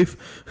stole her life?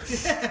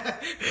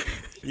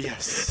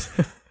 Yes.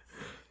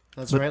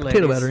 That's But right,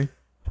 potato ladies. battery.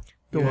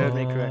 You heard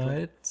me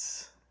correctly.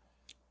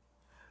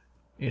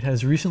 It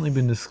has recently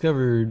been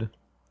discovered.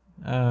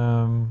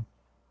 Can't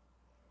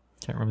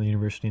remember the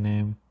university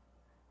name.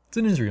 It's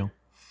in Israel,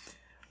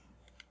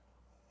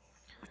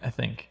 I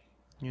think.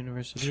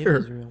 University Sure.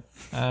 of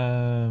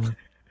Israel.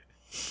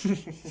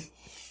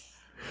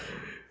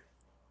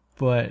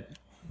 But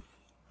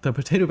the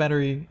potato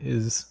battery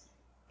is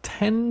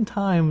 10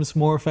 times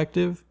more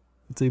effective.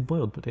 It's a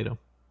boiled potato.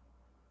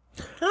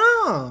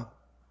 Oh.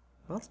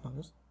 That's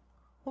nice.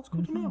 That's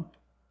good to know.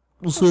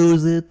 So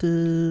is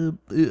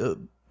it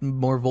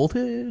more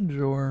voltage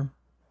or...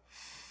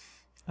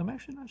 I'm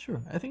actually not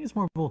sure. I think it's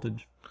more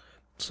voltage.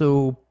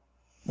 So,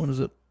 what is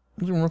it?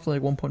 Is it roughly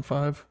like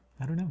 1.5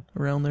 I don't know.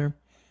 around there?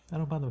 I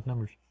don't bother with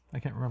numbers. I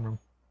can't remember them.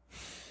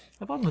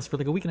 I bought this for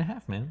like a week and a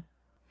half, man.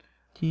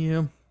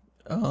 Yeah.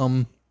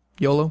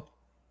 YOLO.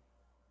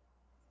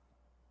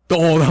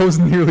 Oh, that was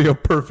nearly a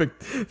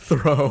perfect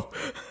throw.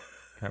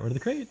 Got rid of the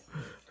crate.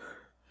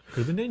 Could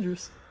have been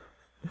dangerous.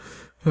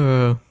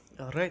 Uh,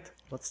 All right.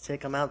 Let's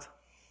take them out.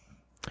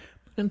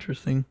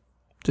 interesting.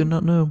 Did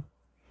not know.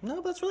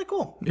 No, that's really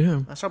cool.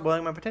 Yeah, I start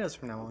boiling my potatoes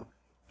from now on.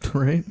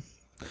 right?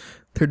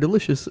 They're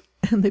delicious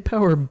and they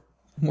power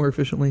more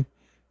efficiently.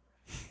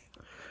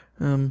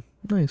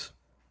 Nice.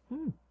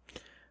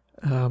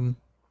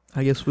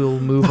 I guess we'll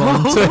move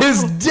on to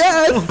his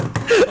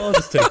death. I'll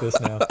just take this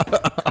now.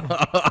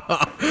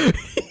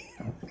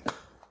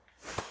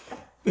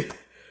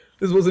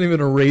 This wasn't even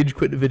a rage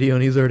quit video,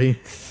 and he's already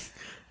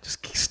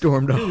just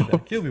stormed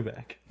off. He'll be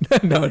back.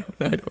 No,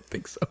 I don't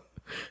think so.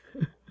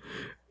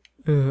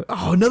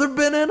 Oh, another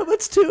banana.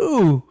 That's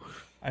two.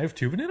 I have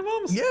 2 banana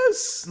bombs?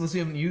 Yes, unless you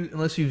haven't used.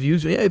 Unless you've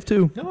used. Yeah, I have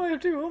two. No, I have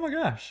 2. Oh my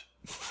gosh.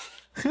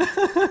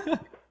 I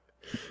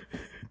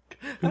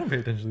don't pay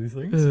attention to these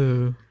things.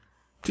 You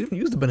haven't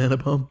used a banana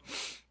bomb.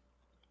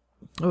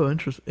 Oh,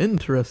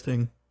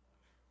 interesting.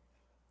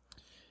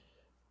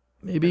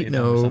 Maybe Get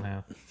down no.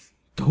 somehow.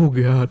 Oh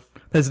god,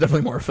 that's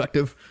definitely more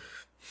effective.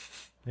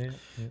 Yeah.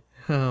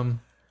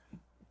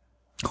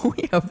 Oh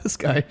yeah, this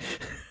guy.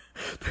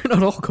 They're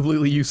not all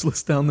completely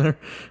useless down there.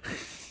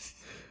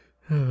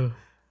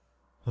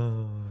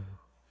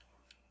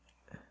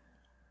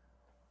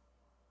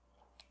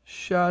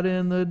 Shot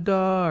in the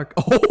dark.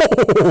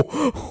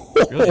 Oh,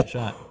 Good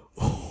shot.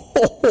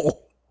 oh,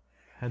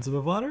 Heads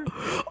above water?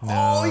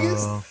 oh, he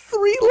has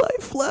 3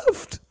 life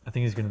left. I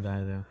think he's gonna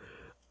die though.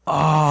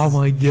 Oh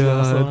my Slow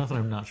god, enough, and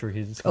I'm not sure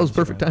he's. that was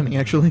perfect timing.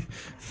 Actually,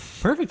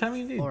 Perfect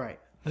timing indeed. All right.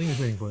 I think he's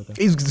waiting for it though.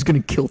 he's just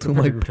gonna kill two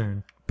Perfect like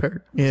return.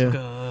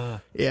 yeah,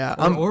 yeah.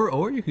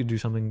 Or you could do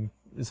something.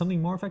 Is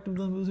something more effective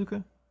than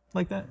bazooka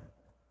like that?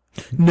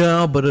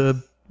 No, but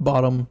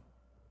bottom.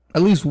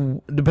 At least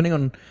depending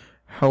on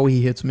how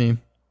he hits me.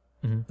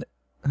 They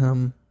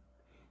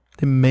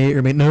may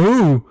or may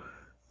no.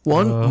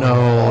 One?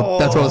 No.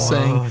 That's what I was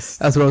saying.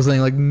 That's what I was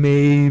saying. Like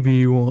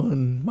maybe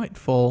one might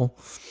fall.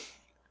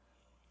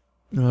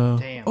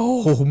 Damn.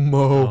 Oh,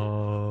 Mo.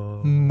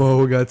 Oh,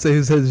 Mo got say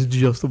his head's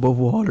just above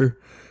water.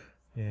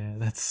 yeah,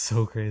 that's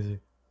so crazy.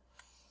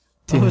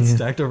 Damn. Oh, it's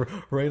stacked over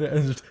right at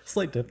just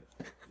slight dip,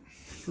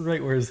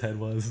 right where his head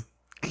was.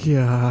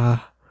 Yeah.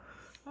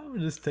 I'm gonna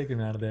just take him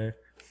out of there.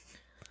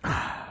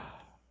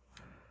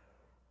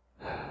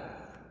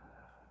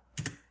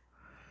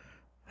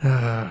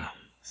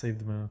 Save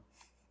the Mo.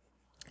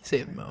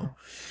 Save Mo.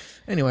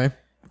 Anyway,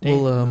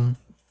 we'll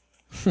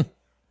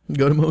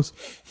go to Mo's.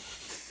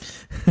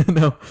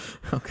 No.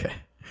 Okay.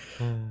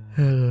 I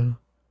don't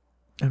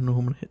know who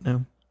I'm gonna hit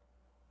now.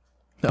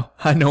 No,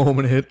 I know who I'm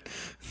gonna hit.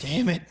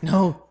 Damn it.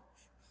 No.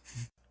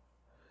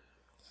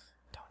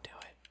 Don't do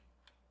it.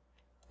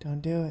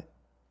 Don't do it.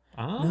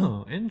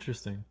 Oh,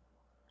 interesting.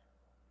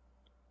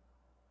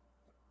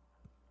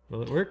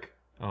 Will it work?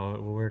 Oh,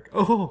 it will work.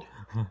 Oh,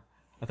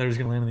 I thought he was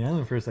gonna land on the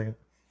island for a second.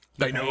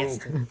 I know.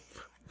 bastard.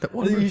 That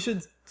Well, one. you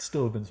should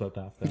still have been swept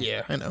off, though.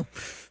 Yeah, I know.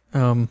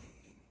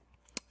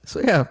 So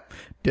yeah,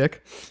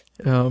 Dick.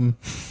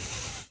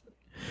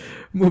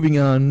 Moving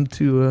on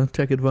to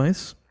tech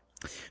advice.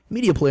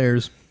 Media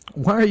players,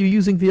 why are you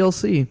using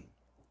VLC?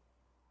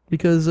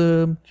 Because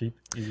Cheap,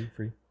 easy,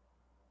 free.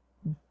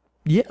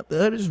 yeah,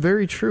 that is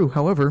very true.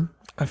 However,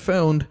 I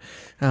found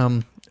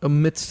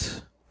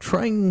amidst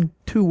trying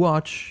to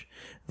watch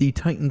the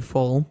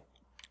Titanfall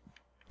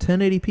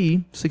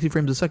 1080p 60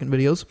 frames a second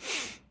videos,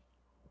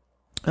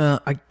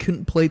 I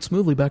couldn't play it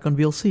smoothly back on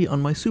VLC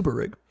on my Super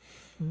Rig.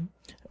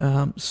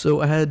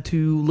 So I had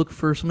to look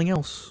for something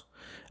else.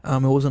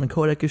 It wasn't a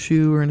codec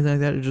issue or anything like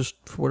that. It just,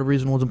 for whatever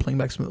reason, wasn't playing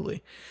back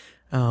smoothly.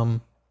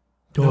 So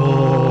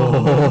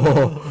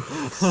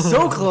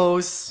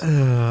close.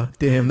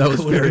 Damn, that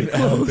was very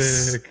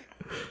close. Epic.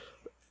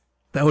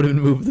 That would have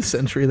moved the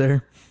century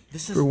there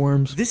for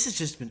Worms. This has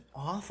just been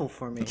awful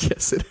for me.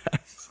 Yes, it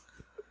has.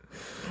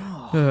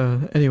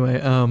 Anyway,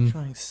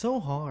 Trying so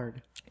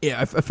hard. yeah,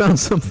 I found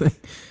something.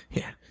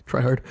 Yeah,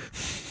 try hard.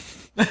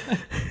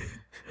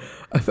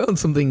 I found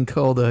something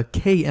called a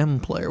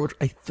KM player, which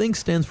I think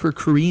stands for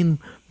Korean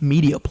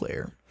Media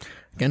Player.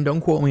 Again,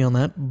 don't quote me on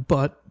that,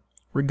 but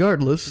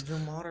regardless.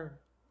 Water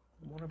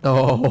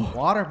Oh,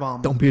 Water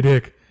bomb. don't be a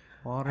dick.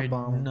 Water I'm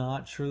bomb.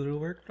 not sure that it'll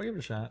work, but I'll give it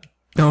a shot.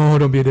 No,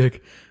 don't be a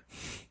dick.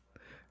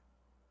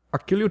 I'll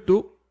kill you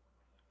too.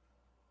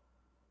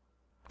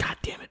 God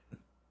damn it.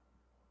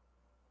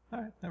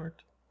 Alright, that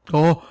worked.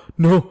 Oh,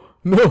 no,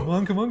 no. Come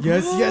on, come on, come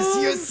Yes, on.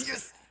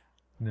 yes.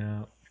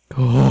 No.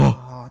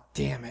 Oh, Oh,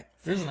 damn it.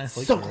 There's a nice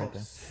lake So there right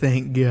there.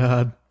 thank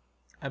God.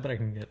 I bet I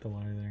can get the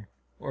water there.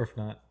 Or if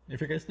not, if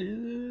your guys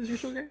is your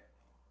still okay?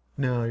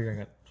 No, your guy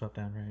got swept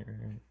down. Right.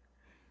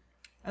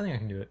 I think I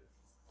can do it.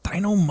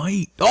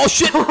 Dynamite. Oh,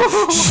 shit.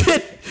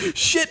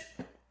 Shit.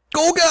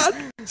 Oh,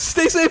 God.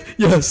 Stay safe.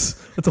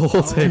 Yes. That's a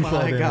whole Oh thing.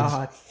 my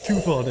god. 2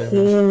 fall damage.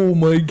 Oh,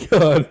 my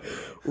God.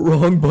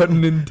 Wrong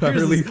button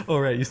entirely.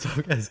 Alright, you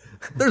still guys.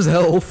 There's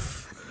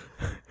health.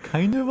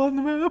 Kind of on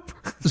the map.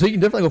 So you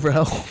can definitely go for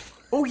health.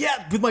 Oh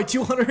yeah, with my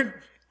 200.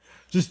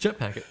 Just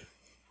jetpack it.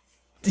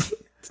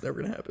 It's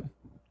never going to happen.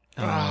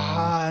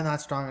 Not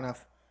strong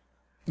enough.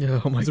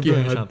 Yeah, oh, my It's a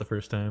brilliant God. shot the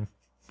first time.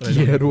 But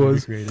Yeah, it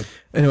was. Recreated.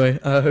 Anyway,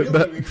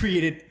 but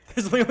Recreated.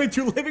 There's only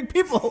 2 living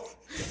people.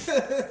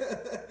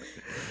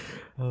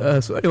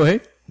 so anyway,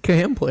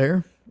 KM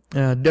player,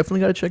 definitely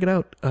got to check it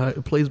out.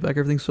 It plays back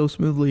everything so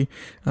smoothly.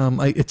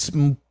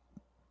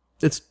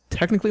 It's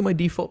technically my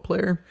default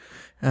player.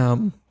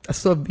 I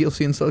still have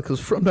VLC installed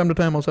because from time to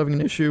time I was having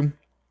an issue.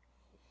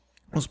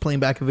 I was playing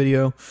back a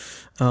video.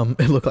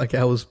 It looked like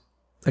I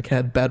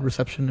had bad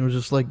reception. It was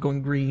just like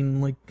going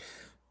green, like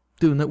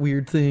doing that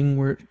weird thing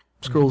where it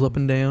scrolls up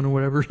and down or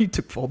whatever. He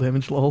took fall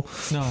damage, lol.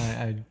 No,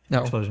 I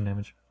No. explosion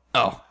damage.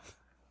 Oh,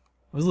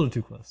 I was a little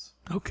too close.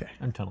 okay.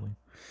 I'm tunneling.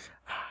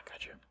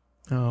 Gotcha.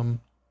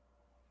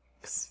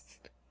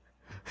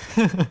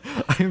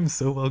 I am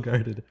so well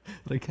guarded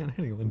that I can't hit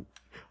anyone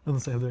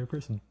unless I have the right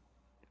person.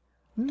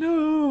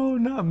 No,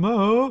 not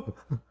Mo.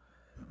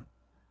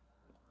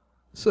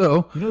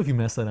 So, You know, if you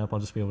mess that up, I'll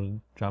just be able to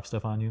drop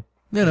stuff on you.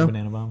 you Like a know,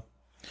 banana bomb.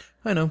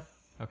 I know.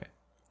 Okay.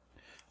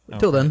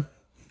 Until then.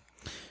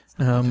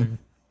 Turn.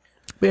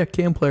 But yeah,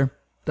 KM player.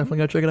 Definitely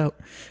gotta check it out.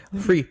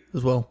 Free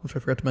as well, which I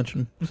forgot to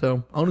mention.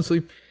 So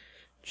honestly,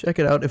 check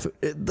it out.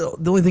 The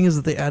only thing is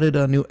that they added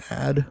a new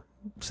ad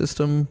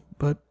system,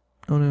 but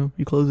oh no,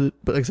 you close it.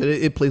 But like I said,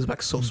 it plays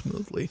back so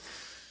smoothly.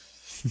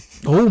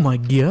 Oh my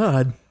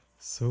God.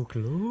 So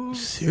close.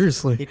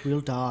 Seriously. It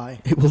will die.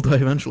 It will die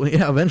eventually.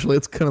 Yeah, eventually.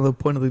 It's kind of the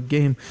point of the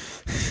game.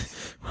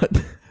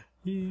 But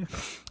Yeah.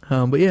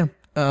 But yeah,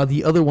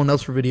 the other one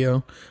that's for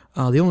video.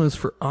 The other one is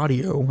for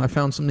audio. I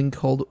found something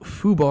called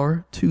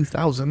Fubar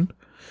 2000.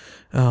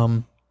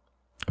 I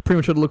pretty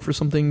much had to look for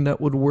something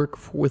that would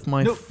work with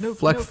my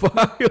FLAC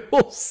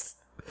files.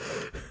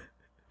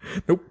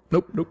 Nope.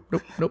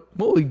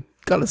 Well, we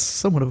got a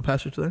somewhat of a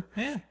passage there.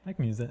 Yeah, I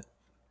can use that.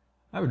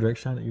 I have a direct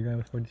shot at your guy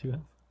with 42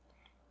 health.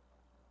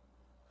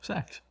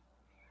 Sacked.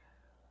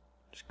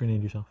 Just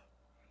grenade yourself.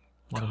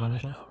 Modify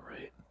yourself.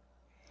 Right.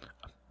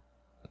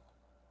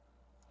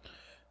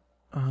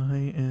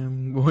 I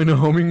am going to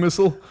homing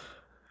missile.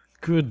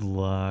 Good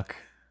luck.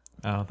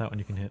 Oh, that one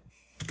you can hit.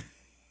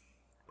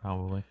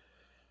 Probably.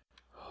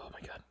 Oh my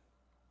God.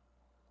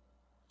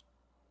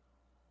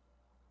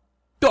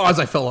 Oh, as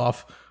I fell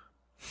off.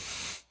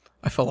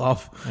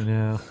 I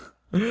know.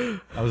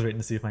 I was waiting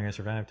to see if my guy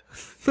survived.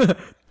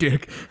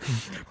 Dick.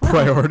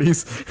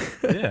 Priorities.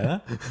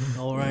 Yeah.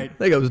 All right.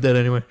 That guy was dead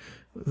anyway.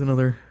 There's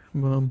another.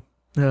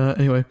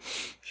 Anyway.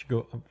 Should go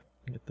up and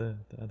get the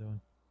other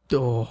one.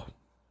 Oh.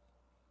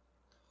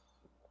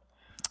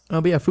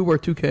 But yeah, Fubar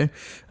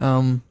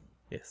 2K.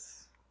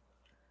 Yes.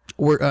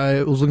 Where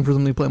I was looking for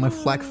something to play my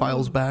FLAC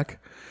files back.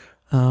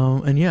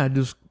 And yeah,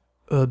 just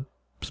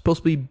supposed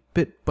to be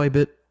bit by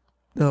bit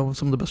some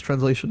of the best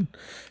translation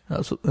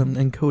and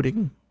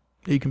encoding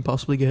that you can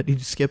possibly get. You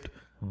just skipped.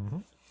 Mm-hmm.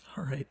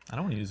 All right. I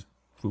don't want to use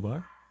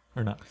Fubar.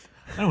 Or not.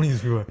 I don't want to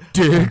use Fubar.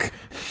 Dick.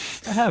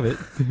 I have it.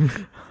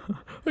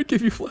 I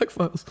gave you flag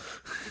files.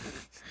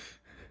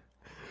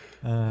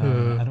 I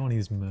don't want to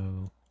use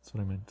Mo. That's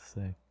what I meant to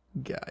say.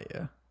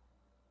 Gaia.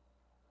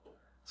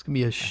 It's gonna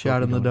be a I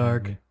shot hope in you the don't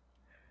dark. mind me.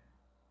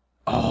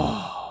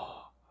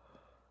 Oh,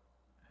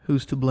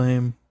 who's to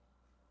blame?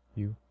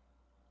 You.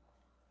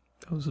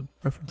 That was a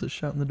reference to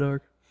shot in the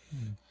dark.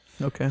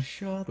 Okay,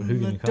 Shut But who in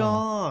can the you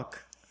call?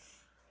 dark.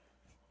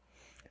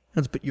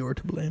 that's but you're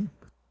to blame.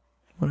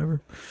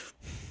 Whatever.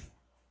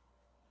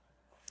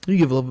 You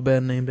give love a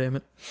bad name, damn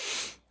it.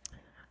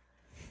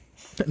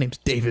 That name's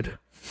David.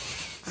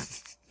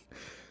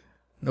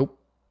 Nope.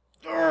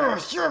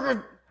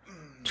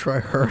 Try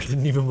hard.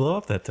 Didn't even blow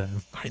up that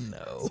time. I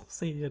know.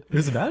 Say it. It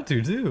was about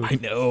to too. I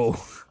know.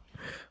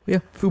 Yeah,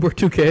 Fubar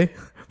 2K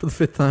for the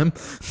 5th time.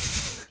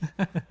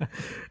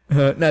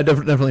 No,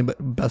 definitely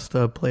best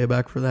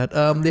playback for that.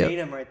 Grenade Yeah.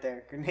 him right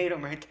there. Grenade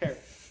him right there.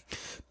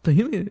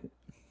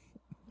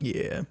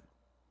 Yeah.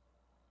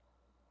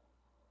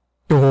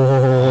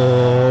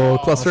 Oh,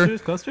 cluster.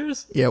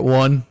 Clusters? Yeah,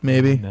 1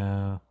 maybe.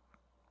 No.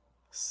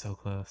 So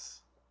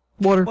close.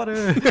 Water.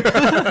 Water.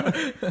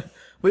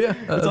 But yeah,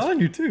 It's on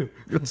you too.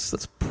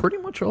 that's pretty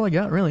much all I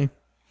got, really.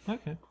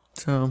 Okay.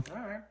 So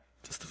All right.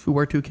 just the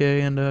Fubar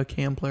 2K and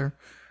Cam player.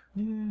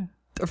 Yeah.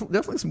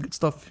 Definitely some good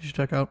stuff you should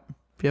check out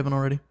if you haven't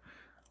already.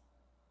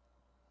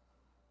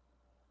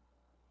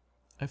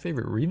 My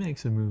favorite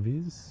remakes of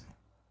movies,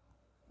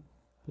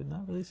 but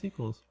not really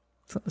sequels.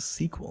 It's not a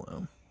sequel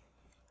though.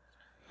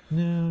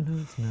 No,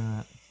 it's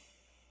not.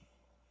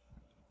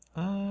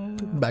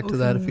 Back to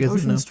that if you guys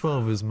didn't know. Ocean's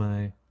 12 is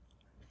my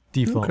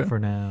default Okay. for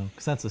now,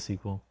 because that's a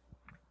sequel.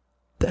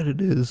 That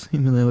it is,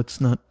 even though it's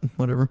not.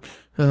 Whatever.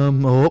 Oh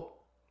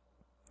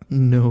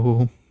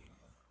no.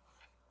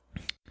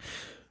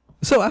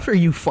 So after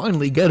you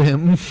finally get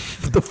him,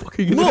 what the fuck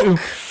are you gonna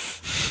do?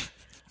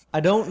 I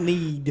don't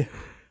need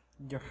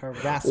your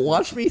harassment.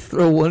 Watch me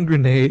throw one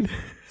grenade,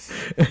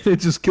 and it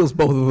just kills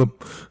both of them.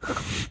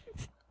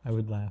 I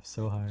would laugh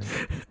so hard.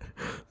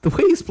 The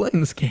way he's playing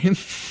this game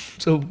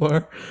so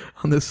far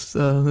on this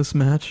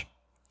match,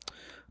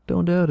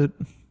 don't doubt it.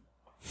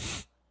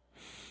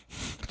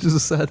 Which is a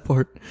sad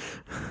part.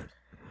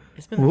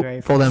 It's been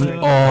very Fall down.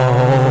 frustrating.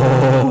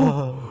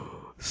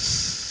 Oh,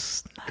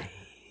 snipe.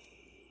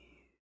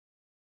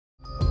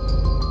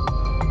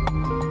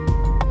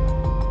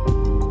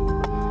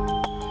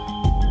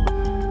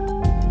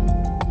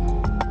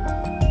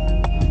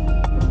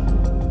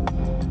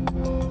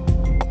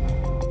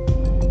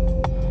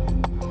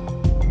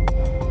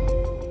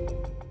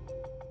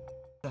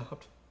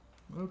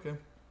 Okay.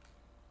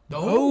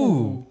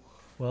 Oh,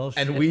 Well,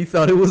 and we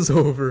thought it was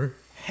over.